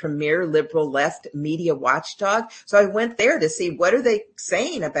is the premier liberal left media watchdog. So I went there to see what are they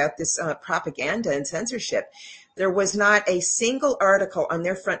saying about this propaganda and censorship. There was not a single article on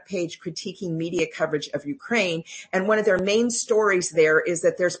their front page critiquing media coverage of Ukraine. And one of their main stories there is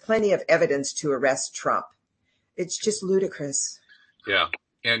that there's plenty of evidence to arrest Trump. It's just ludicrous. Yeah.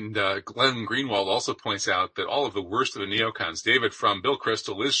 And Glenn Greenwald also points out that all of the worst of the neocons, David Frum, Bill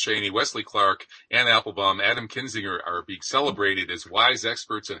Kristol, Liz Cheney, Wesley Clark, Ann Applebaum, Adam Kinzinger, are being celebrated as wise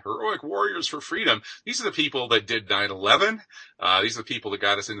experts and heroic warriors for freedom. These are the people that did 9/11. These are the people that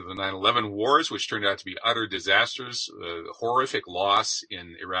got us into the 9/11 wars, which turned out to be utter disasters, horrific loss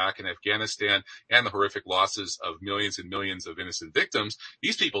in Iraq and Afghanistan, and the horrific losses of millions and millions of innocent victims.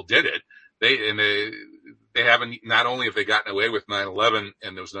 These people did it. They haven't, not only have they gotten away with 9/11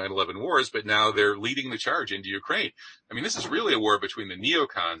 and those 9/11 wars, but now they're leading the charge into Ukraine. I mean, this is really a war between the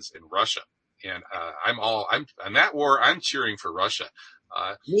neocons and Russia. And, I'm on that war. I'm cheering for Russia.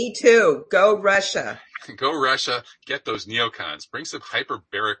 Me too. Go Russia. Go Russia. Get those neocons. Bring some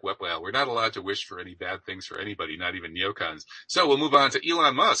hyperbaric weapons. Well, we're not allowed to wish for any bad things for anybody, not even neocons. So we'll move on to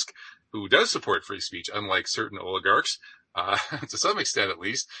Elon Musk, who does support free speech, unlike certain oligarchs. To some extent, at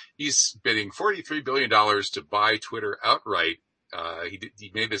least. He's bidding $43 billion to buy Twitter outright.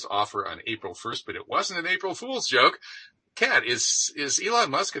 He made this offer on April 1st, but it wasn't an April Fool's joke. Kat, is Elon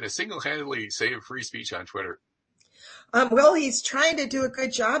Musk going to single-handedly save free speech on Twitter? Well, he's trying to do a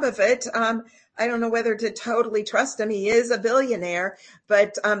good job of it. I don't know whether to totally trust him. He is a billionaire,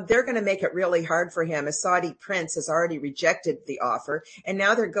 but they're going to make it really hard for him. A Saudi prince has already rejected the offer, and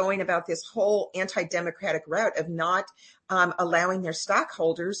now they're going about this whole anti-democratic route of not allowing their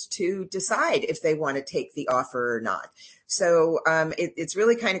stockholders to decide if they want to take the offer or not. So it's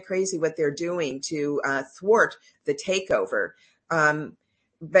really kind of crazy what they're doing to thwart the takeover.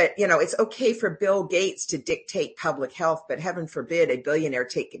 But, it's okay for Bill Gates to dictate public health, but heaven forbid a billionaire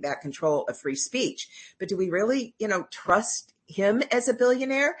take back control of free speech. But do we really, trust him as a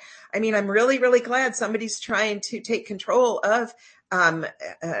billionaire? I mean, I'm really, really glad somebody's trying to take control of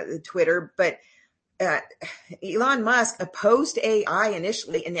Twitter, but Elon Musk opposed AI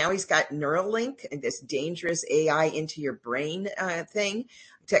initially, and now he's got Neuralink and this dangerous AI into your brain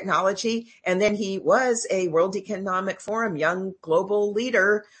technology. And then he was a World Economic Forum young global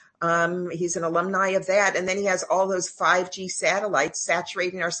leader. He's an alumni of that. And then he has all those 5G satellites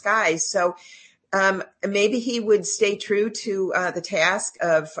saturating our skies. So maybe he would stay true to the task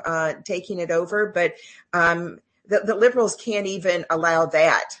of taking it over, but the liberals can't even allow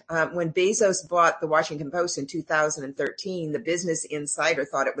that. When Bezos bought the Washington Post in 2013, the Business Insider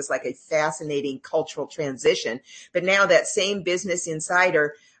thought it was like a fascinating cultural transition. But now that same Business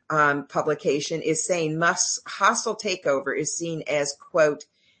Insider publication is saying Musk's hostile takeover is seen as, quote,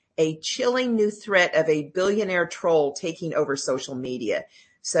 a chilling new threat of a billionaire troll taking over social media.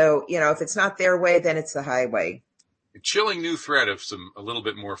 So, if it's not their way, then it's the highway. A chilling new threat of a little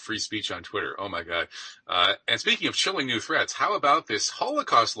bit more free speech on Twitter. Oh my God. And speaking of chilling new threats, how about this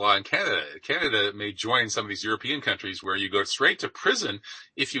Holocaust law in Canada? Canada may join some of these European countries where you go straight to prison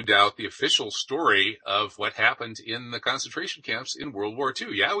if you doubt the official story of what happened in the concentration camps in World War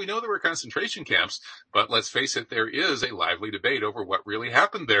II. Yeah, we know there were concentration camps, but let's face it, there is a lively debate over what really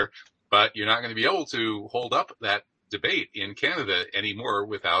happened there. But you're not going to be able to hold up that debate in Canada anymore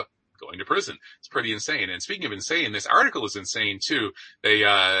without going to prison. It's pretty insane. And speaking of insane, this article is insane too. They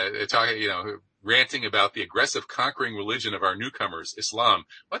talk, ranting about the aggressive conquering religion of our newcomers, Islam.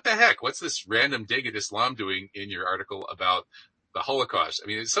 What the heck? What's this random dig at Islam doing in your article about the Holocaust? I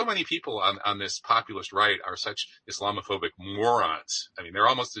mean, so many people on this populist right are such Islamophobic morons. I mean, they're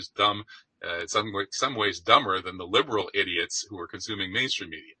almost as dumb, in some ways dumber than the liberal idiots who are consuming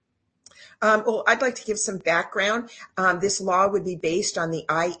mainstream media. Well, I'd like to give some background. This law would be based on the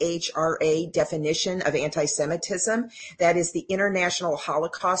IHRA definition of anti-Semitism. That is the International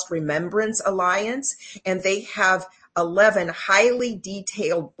Holocaust Remembrance Alliance. And they have 11 highly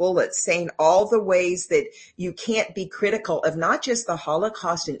detailed bullets saying all the ways that you can't be critical of not just the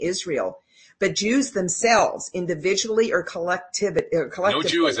Holocaust in Israel, but Jews themselves, individually or collectively. No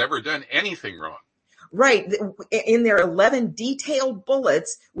Jew has ever done anything wrong. Right. In their 11 detailed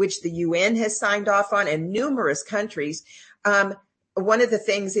bullets, which the UN has signed off on and numerous countries, one of the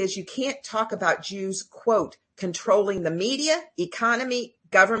things is you can't talk about Jews, quote, controlling the media, economy,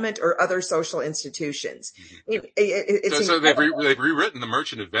 government, or other social institutions. Mm-hmm. So they've rewritten The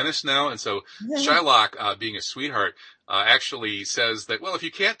Merchant of Venice now. And so Shylock, being a sweetheart, actually says that, well, if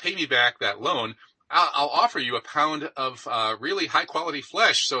you can't pay me back that loan, I'll offer you a pound of really high quality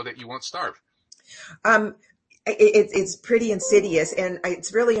flesh so that you won't starve. It's pretty insidious, and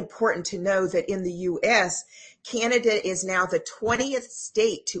it's really important to know that in the U.S., Canada is now the 20th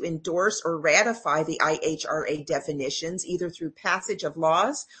state to endorse or ratify the IHRA definitions, either through passage of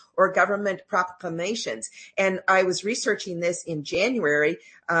laws or government proclamations. And I was researching this in January,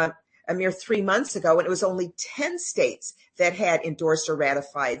 a mere 3 months ago, and it was only 10 states that had endorsed or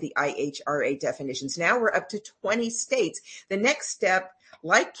ratified the IHRA definitions. Now we're up to 20 states. The next step,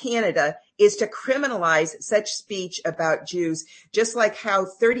 like Canada, is to criminalize such speech about Jews, just like how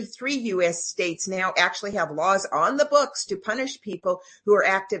 33 U.S. states now actually have laws on the books to punish people who are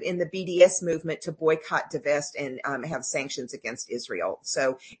active in the BDS movement to boycott, divest, and have sanctions against Israel.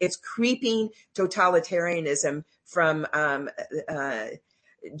 So it's creeping totalitarianism from rabid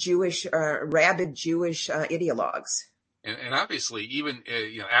Jewish ideologues. And obviously, even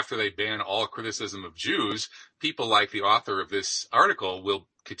after they ban all criticism of Jews, people like the author of this article will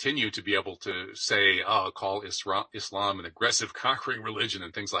continue to be able to say, call Islam an aggressive conquering religion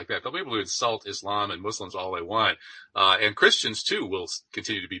and things like that. They'll be able to insult Islam and Muslims all they want. And Christians too will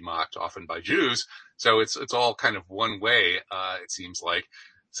continue to be mocked, often by Jews. So it's all kind of one way, it seems like.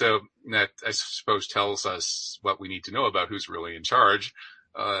 So that, I suppose, tells us what we need to know about who's really in charge.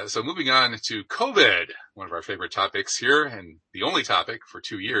 So moving on to COVID, one of our favorite topics here, and the only topic for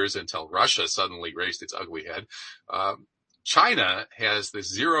 2 years until Russia suddenly raised its ugly head. China has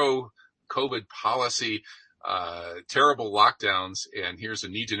this zero COVID policy. terrible lockdowns. And here's a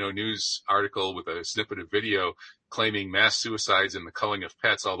Need to Know News article with a snippet of video claiming mass suicides and the culling of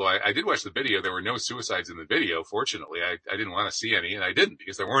pets. Although I did watch the video, there were no suicides in the video. Fortunately, I didn't want to see any, and I didn't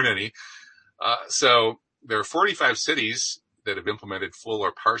because there weren't any. So there are 45 cities that have implemented full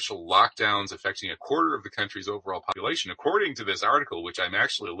or partial lockdowns affecting a quarter of the country's overall population, according to this article, which I'm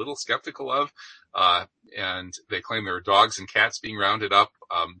actually a little skeptical of. And they claim there are dogs and cats being rounded up,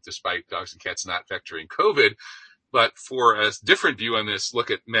 despite dogs and cats not vectoring COVID. But for a different view on this, look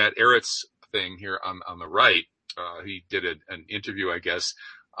at Matt Ehret's thing here on the right. He did an interview, I guess,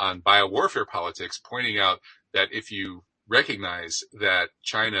 on biowarfare politics, pointing out that if you recognize that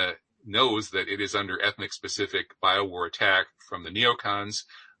China knows that it is under ethnic-specific biowar attack from the neocons,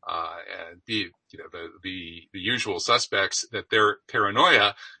 and the usual suspects, that their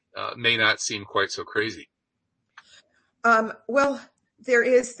paranoia may not seem quite so crazy. Well, there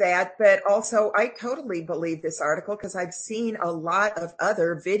is that, but also I totally believe this article because I've seen a lot of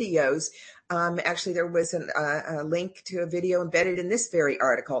other videos. Actually, there was a link to a video embedded in this very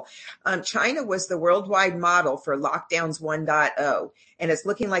article. China was the worldwide model for lockdowns 1.0, and it's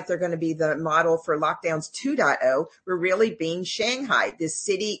looking like they're going to be the model for lockdowns 2.0. We're really being Shanghai. This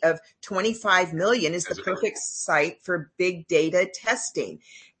city of 25 million is the perfect site for big data testing.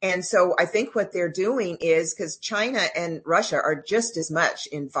 And so I think what they're doing is, because China and Russia are just as much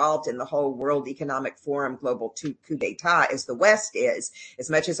involved in the whole World Economic Forum global coup d'etat as the West is. As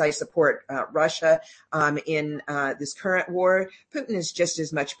much as I support Russia in this current war, Putin is just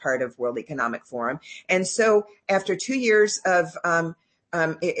as much part of World Economic Forum. And so after 2 years of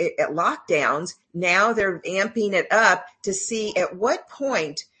lockdowns, now they're amping it up to see at what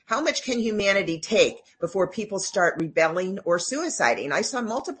point, how much can humanity take before people start rebelling or suiciding? I saw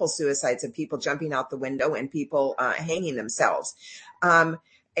multiple suicides of people jumping out the window and people hanging themselves.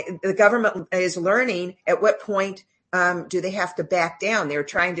 The government is learning at what point do they have to back down. They're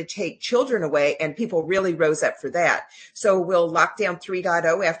trying to take children away, and people really rose up for that. So will lockdown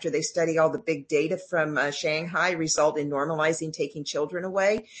 3.0, after they study all the big data from Shanghai, result in normalizing taking children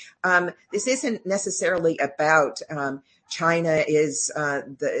away? This isn't necessarily about China is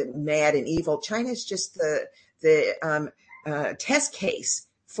the mad and evil. China is just the test case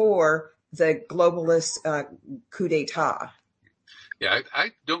for the globalist coup d'etat. Yeah,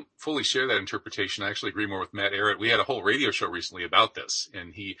 I don't fully share that interpretation. I actually agree more with Matt Ehret. We had a whole radio show recently about this,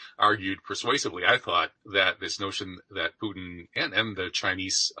 and he argued persuasively, I thought, that this notion that Putin and the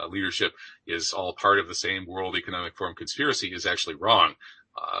Chinese leadership is all part of the same World Economic Forum conspiracy is actually wrong.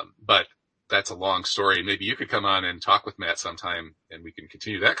 But that's a long story. Maybe you could come on and talk with Matt sometime, and we can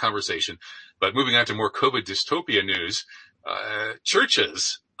continue that conversation. But moving on to more COVID dystopia news,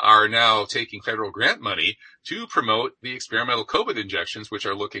 churches are now taking federal grant money to promote the experimental COVID injections, which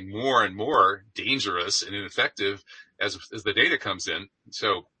are looking more and more dangerous and ineffective as the data comes in.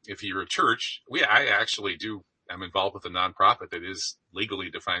 So if you're a church, I actually I'm involved with a nonprofit that is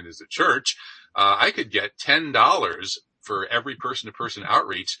legally defined as a church. I could get $10 for every person-to-person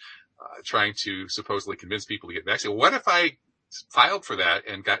outreach, trying to supposedly convince people to get vaccinated. What if I filed for that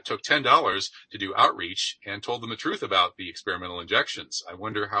and took $10 to do outreach and told them the truth about the experimental injections? I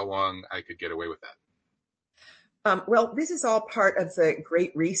wonder how long I could get away with that. Well, this is all part of the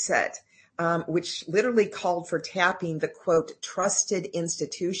Great Reset, which literally called for tapping the, quote, trusted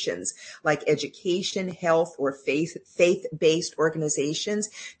institutions like education, health, or faith-based organizations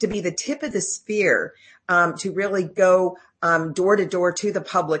to be the tip of the spear, to really go door to door to the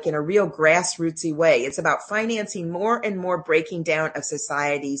public in a real grassrootsy way. It's about financing more and more breaking down of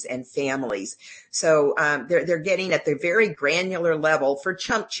societies and families. So they're getting at the very granular level for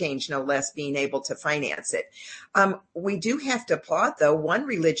chump change, no less, being able to finance it. We do have to applaud, though, one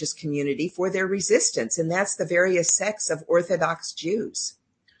religious community for their resistance, and that's the various sects of Orthodox Jews.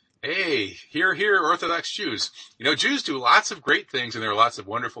 Hey, hear, hear, Orthodox Jews. You know, Jews do lots of great things, and there are lots of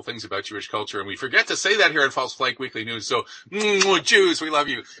wonderful things about Jewish culture, and we forget to say that here on False Flag Weekly News. So, Jews, we love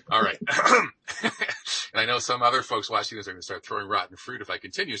you. All right. And I know some other folks watching this are going to start throwing rotten fruit if I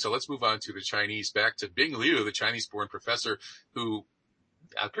continue. So let's move on to the Chinese, back to Bing Liu, the Chinese-born professor who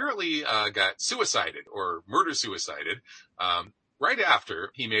apparently got suicided or murder-suicided right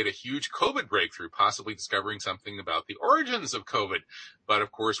after he made a huge COVID breakthrough, possibly discovering something about the origins of COVID. But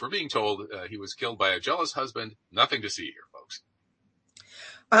of course, we're being told he was killed by a jealous husband. Nothing to see here, folks.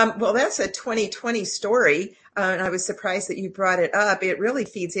 Well, that's a 2020 story, and I was surprised that you brought it up. It really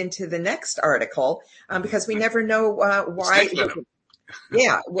feeds into the next article, because we never know why. Snake venom.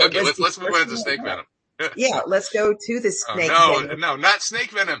 Yeah. Okay, let's move on to snake venom. Yeah, let's go to the snake venom. No, not snake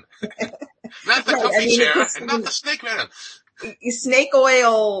venom. Not the comfy chair, and not the snake venom. Snake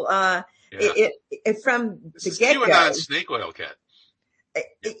oil Yeah. From This the is get-go. QAnon snake oil, Kat.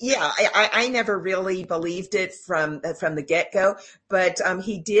 Yeah, I never really believed it from the get-go, but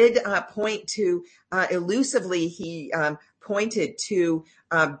he did point to elusively. He pointed to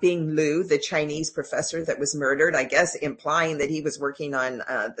Bing Liu, the Chinese professor that was murdered, I guess implying that he was working on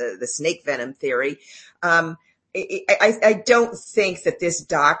the snake venom theory. I don't think that this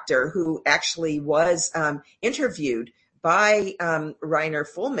doctor, who actually was interviewed by Reiner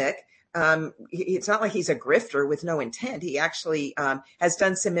Fulmick, it's not like he's a grifter with no intent. He actually has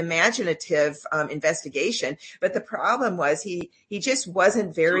done some imaginative investigation, but the problem was he just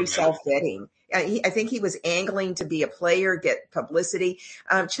wasn't very self-vetting. I think he was angling to be a player, get publicity.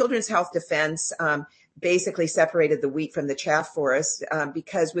 Children's Health Defense basically separated the wheat from the chaff for us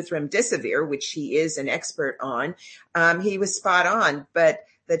because with remdesivir, which he is an expert on, he was spot on, but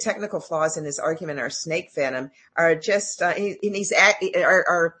the technical flaws in his argument are snake venom are just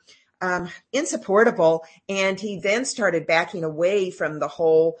insupportable. And he then started backing away from the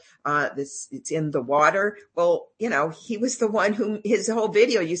whole, it's in the water. Well, he was the one who, his whole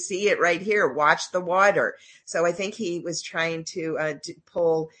video, you see it right here, watch the water. So I think he was trying to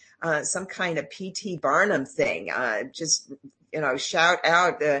pull some kind of P.T. Barnum thing, shout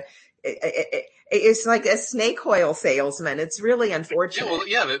out, it's like a snake oil salesman. It's really unfortunate.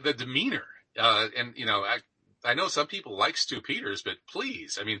 Yeah, well, the demeanor, I know some people like Stu Peters, but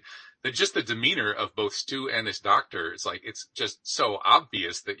please, I mean, just the demeanor of both Stu and this doctor, it's like, it's just so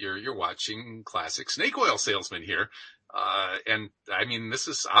obvious that you're watching classic snake oil salesman here. And I mean, this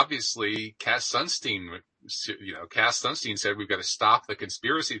is obviously Cass Sunstein. Cass Sunstein said we've got to stop the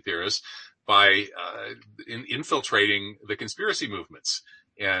conspiracy theorists by infiltrating the conspiracy movements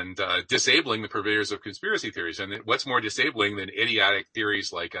and disabling the purveyors of conspiracy theories. And what's more disabling than idiotic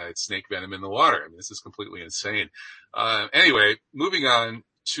theories like it's snake venom in the water? I mean, this is completely insane. Anyway, moving on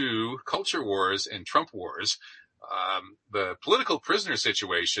to culture wars and Trump wars. The political prisoner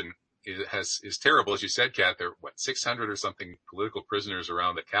situation is terrible. As you said, Kat, there are 600 or something political prisoners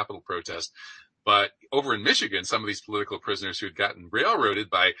around the Capitol protest. But over in Michigan, some of these political prisoners who had gotten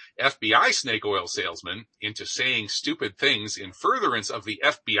railroaded by FBI snake oil salesmen into saying stupid things in furtherance of the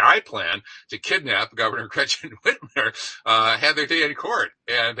FBI plan to kidnap Governor Gretchen Whitmer had their day in court.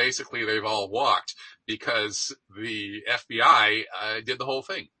 And basically they've all walked because the FBI did the whole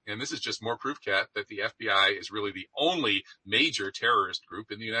thing. And this is just more proof, Kat, that the FBI is really the only major terrorist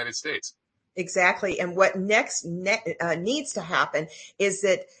group in the United States. Exactly. And what next needs to happen is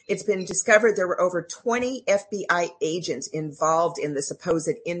that it's been discovered there were over 20 FBI agents involved in the supposed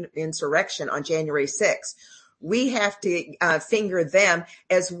insurrection on January 6th. We have to finger them,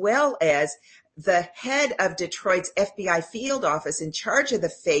 as well as the head of Detroit's FBI field office in charge of the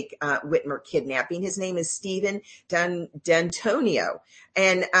fake Whitmer kidnapping. His name is Stephen D'Antonio.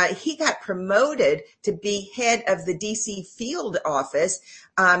 And he got promoted to be head of the D.C. field office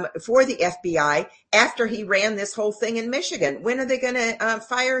for the FBI after he ran this whole thing in Michigan. When are they going to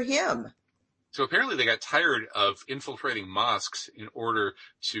fire him? So apparently they got tired of infiltrating mosques in order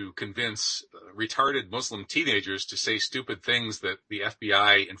to convince retarded Muslim teenagers to say stupid things that the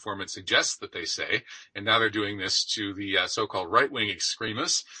FBI informant suggests that they say. And now they're doing this to the so-called right-wing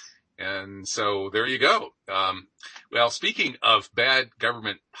extremists. And so there you go. Well, speaking of bad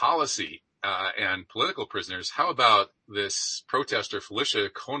government policy and political prisoners, how about this protester, Felicia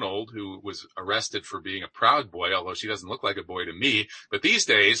Konold, who was arrested for being a Proud Boy, although she doesn't look like a boy to me. But these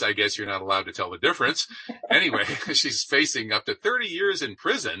days, I guess you're not allowed to tell the difference. Anyway, she's facing up to 30 years in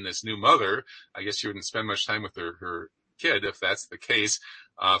prison, this new mother. I guess she wouldn't spend much time with her kid if that's the case,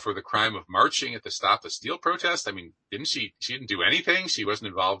 for the crime of marching at the Stop the Steal protest. I mean, she didn't do anything. She wasn't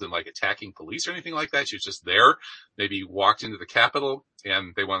involved in like attacking police or anything like that. She was just there, maybe walked into the Capitol,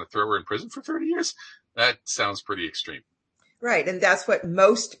 and they want to throw her in prison for 30 years. That sounds pretty extreme. Right. And that's what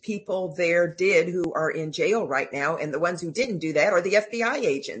most people there did who are in jail right now. And the ones who didn't do that are the FBI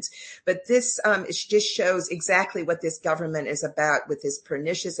agents. But this just shows exactly what this government is about with this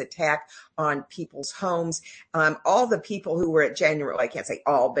pernicious attack on people's homes. All the people who were at January, I can't say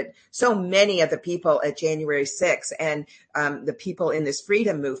all, but so many of the people at January 6th and the people in this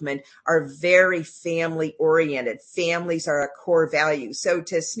freedom movement are very family oriented. Families are a core value. So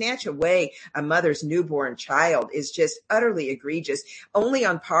to snatch away a mother's newborn child is just utterly egregious, only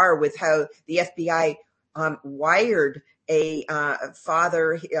on par with how the FBI wired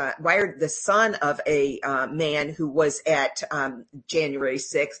wired the son of a man who was at January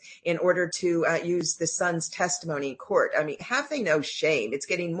 6th in order to use the son's testimony in court. I mean, have they no shame? It's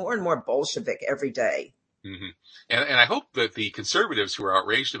getting more and more Bolshevik every day. Mm-hmm. And I hope that the conservatives who are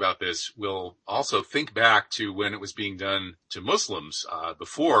outraged about this will also think back to when it was being done to Muslims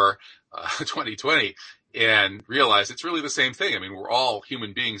before 2020 and realize it's really the same thing. I mean, we're all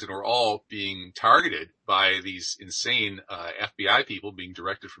human beings and we're all being targeted by these insane FBI people being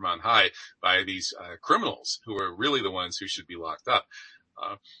directed from on high by these criminals who are really the ones who should be locked up.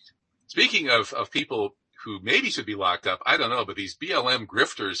 Speaking of people who maybe should be locked up, I don't know, but these BLM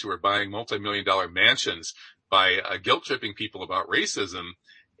grifters who are buying multi-million-dollar mansions by guilt-tripping people about racism,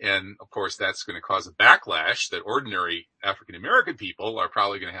 and of course that's going to cause a backlash that ordinary African-American people are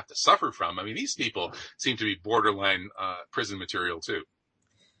probably going to have to suffer from. I mean, these people seem to be borderline prison material too.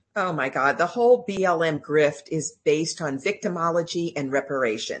 Oh my God. The whole BLM grift is based on victimology and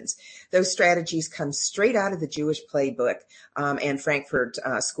reparations. Those strategies come straight out of the Jewish playbook and Frankfurt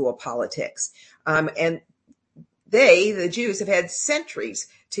School of Politics. And the Jews, have had centuries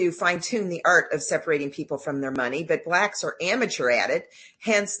to fine-tune the art of separating people from their money, but blacks are amateur at it,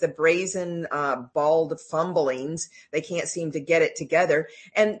 hence the brazen, bald fumblings. They can't seem to get it together.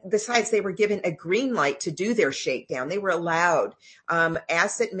 And besides, they were given a green light to do their shakedown. They were allowed.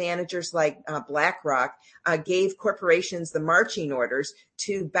 Asset managers like BlackRock gave corporations the marching orders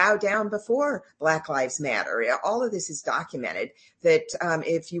to bow down before Black Lives Matter. All of this is documented, that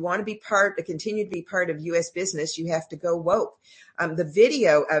if you want to be continue to be part of U.S. business, you have to go woke. The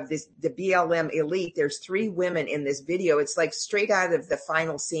video of the BLM elite, there's 3 women in this video. It's like straight out of the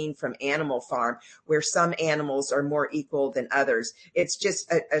final scene from Animal Farm, where some animals are more equal than others. It's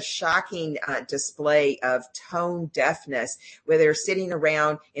just a shocking display of tone deafness, where they're sitting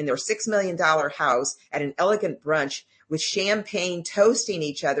around in their $6 million house at an elegant brunch with champagne, toasting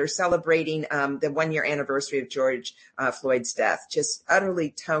each other, celebrating the 1-year anniversary of George Floyd's death. Just utterly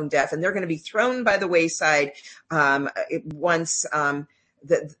tone deaf. And they're going to be thrown by the wayside once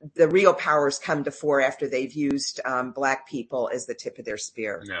the real powers come to fore, after they've used black people as the tip of their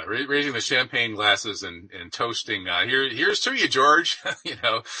spear. Yeah, raising the champagne glasses and toasting. Here's to you, George.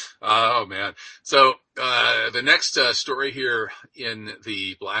 Oh man. So the next story here in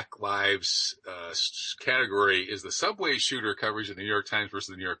the Black Lives category is the subway shooter coverage in the New York Times versus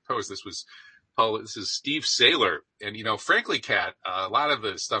the New York Post. This is Steve Saylor. And, frankly, Kat, a lot of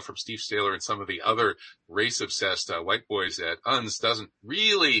the stuff from Steve Saylor and some of the other race-obsessed white boys at UNS doesn't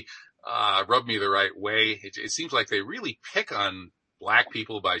really rub me the right way. It seems like they really pick on black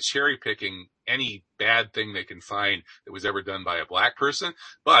people by cherry-picking any bad thing they can find that was ever done by a black person.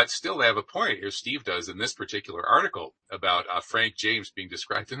 But still, they have a point here. Steve does in this particular article about Frank James being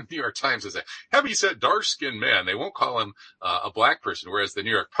described in the New York Times as a heavy-set, dark-skinned man. They won't call him a black person, whereas the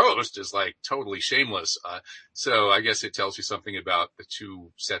New York Post is like totally shameless. So I guess it tells you something about the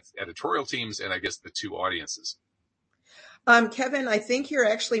two sets editorial teams and I guess the two audiences. Kevin, I think you're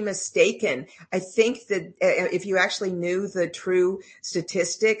actually mistaken. I think that if you actually knew the true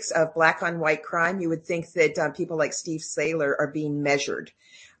statistics of black on white crime, you would think that people like Steve Saylor are being measured.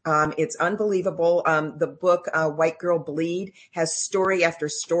 It's unbelievable. The book, White Girl Bleed, has story after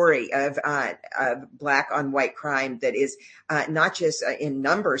story of black on white crime that is not just in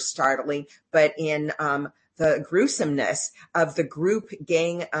numbers startling, but in the gruesomeness of the group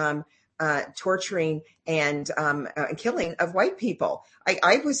gang torturing and killing of white people.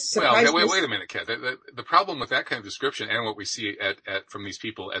 I was surprised. Well, wait a minute, Kat. The problem with that kind of description and what we see from these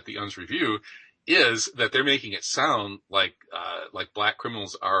people at the UNS Review is that they're making it sound like black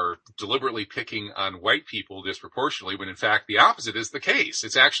criminals are deliberately picking on white people disproportionately, when in fact the opposite is the case.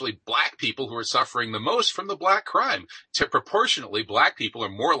 It's actually black people who are suffering the most from the black crime. Proportionately, black people are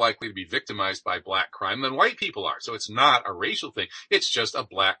more likely to be victimized by black crime than white people are. So it's not a racial thing. It's just a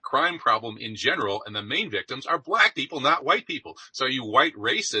black crime problem in general, and the main victims are black people, not white people. So you white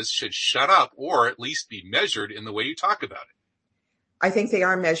racists should shut up, or at least be measured in the way you talk about it. I think they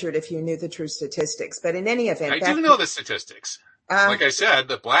are measured if you knew the true statistics. But in any event, I do know the statistics. Like I said,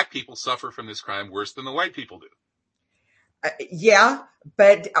 the black people suffer from this crime worse than the white people do. Yeah,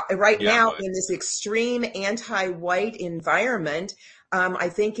 but now in this extreme anti-white environment, I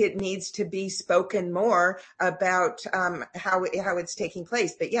think it needs to be spoken more about how it's taking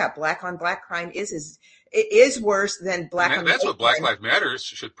place. But yeah, black on black crime is worse than black on white crime. That's what Black Lives Matter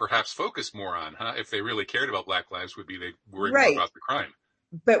should perhaps focus more on, huh? If they really cared about black lives, would be they worried more about the crime.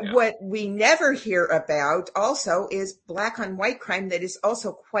 But what we never hear about also is black on white crime that is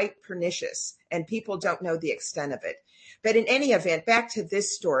also quite pernicious, and people don't know the extent of it. But in any event, back to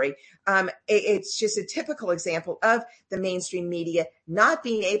this story, it's just a typical example of the mainstream media not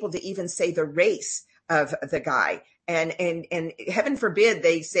being able to even say the race of the guy. And heaven forbid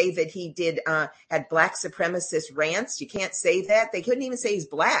they say that he had black supremacist rants. You can't say that. They couldn't even say he's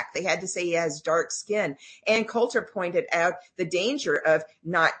black. They had to say he has dark skin. Ann Coulter pointed out the danger of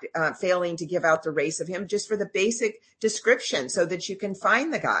not failing to give out the race of him just for the basic description so that you can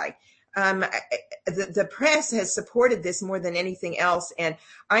find the guy. The press has supported this more than anything else. And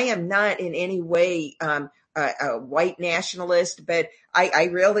I am not in any way a white nationalist, but I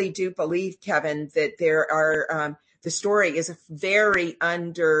really do believe, Kevin, that there are the story is very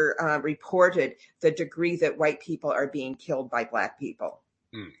reported, the degree that white people are being killed by black people.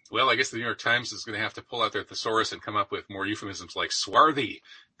 Well, I guess the New York Times is going to have to pull out their thesaurus and come up with more euphemisms like swarthy,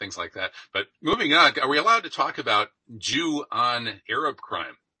 things like that. But moving on, are we allowed to talk about Jew on Arab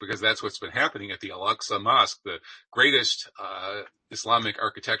crime? Because that's what's been happening at the Al-Aqsa Mosque, the greatest Islamic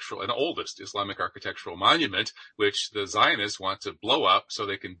architectural and oldest Islamic architectural monument, which the Zionists want to blow up so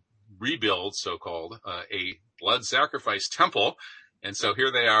they can rebuild, so-called, a blood sacrifice temple. And so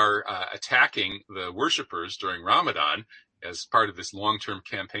here they are attacking the worshipers during Ramadan as part of this long-term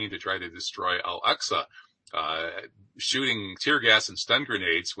campaign to try to destroy Al-Aqsa, shooting tear gas and stun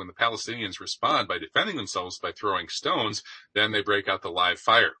grenades. When the Palestinians respond by defending themselves by throwing stones, then they break out the live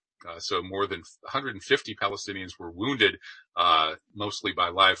fire. So more than 150 Palestinians were wounded, mostly by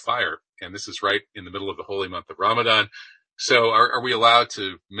live fire. And this is right in the middle of the holy month of Ramadan. So are we allowed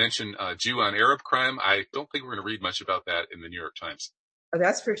to mention Jew on Arab crime? I don't think we're going to read much about that in the New York Times. Oh,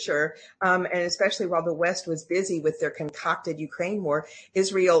 that's for sure. And especially while the West was busy with their concocted Ukraine war,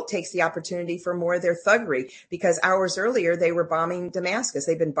 Israel takes the opportunity for more of their thuggery, because hours earlier they were bombing Damascus.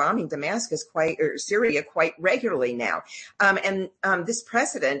 They've been bombing Damascus Syria quite regularly now. And this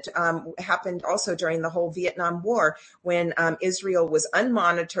precedent happened also during the whole Vietnam War, when Israel was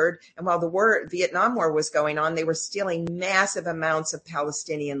unmonitored. And while the Vietnam War was going on, they were stealing massive amounts of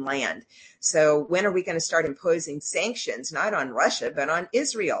Palestinian land. So when are we going to start imposing sanctions, not on Russia, but on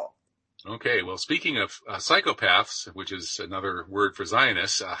Israel? Okay, well, speaking of psychopaths, which is another word for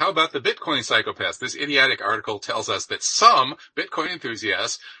Zionists, how about the Bitcoin psychopaths? This idiotic article tells us that some Bitcoin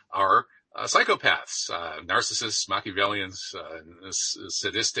enthusiasts are psychopaths, narcissists, Machiavellians,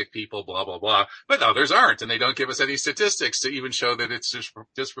 sadistic people, blah, blah, blah. But others aren't, and they don't give us any statistics to even show that it's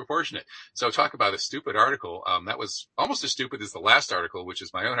disproportionate. So talk about a stupid article. That was almost as stupid as the last article, which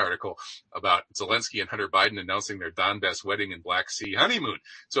is my own article about Zelensky and Hunter Biden announcing their Donbass wedding and Black Sea honeymoon.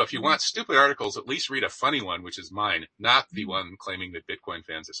 So if you want stupid articles, at least read a funny one, which is mine, not the one claiming that Bitcoin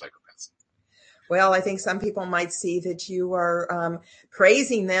fans are psychopaths. Well, I think some people might see that you are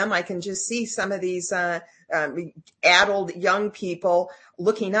praising them. I can just see some of these addled young people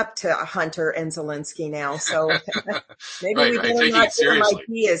looking up to Hunter and Zelensky now. So maybe we better not give them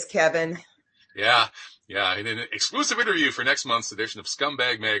ideas, Kevin. Yeah. In an exclusive interview for next month's edition of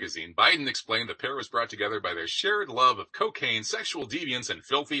Scumbag Magazine, Biden explained the pair was brought together by their shared love of cocaine, sexual deviance, and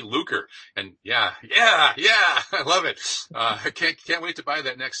filthy lucre. And yeah, I love it. Can't wait to buy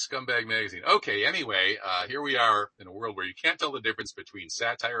that next Scumbag Magazine. Okay, anyway, here we are in a world where you can't tell the difference between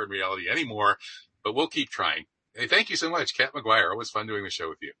satire and reality anymore, but we'll keep trying. Hey, thank you so much, Kat McGuire. Always fun doing the show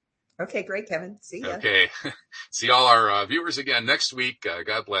with you. Okay, great, Kevin. See ya. Okay. See all our viewers again next week.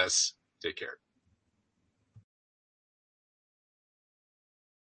 God bless. Take care.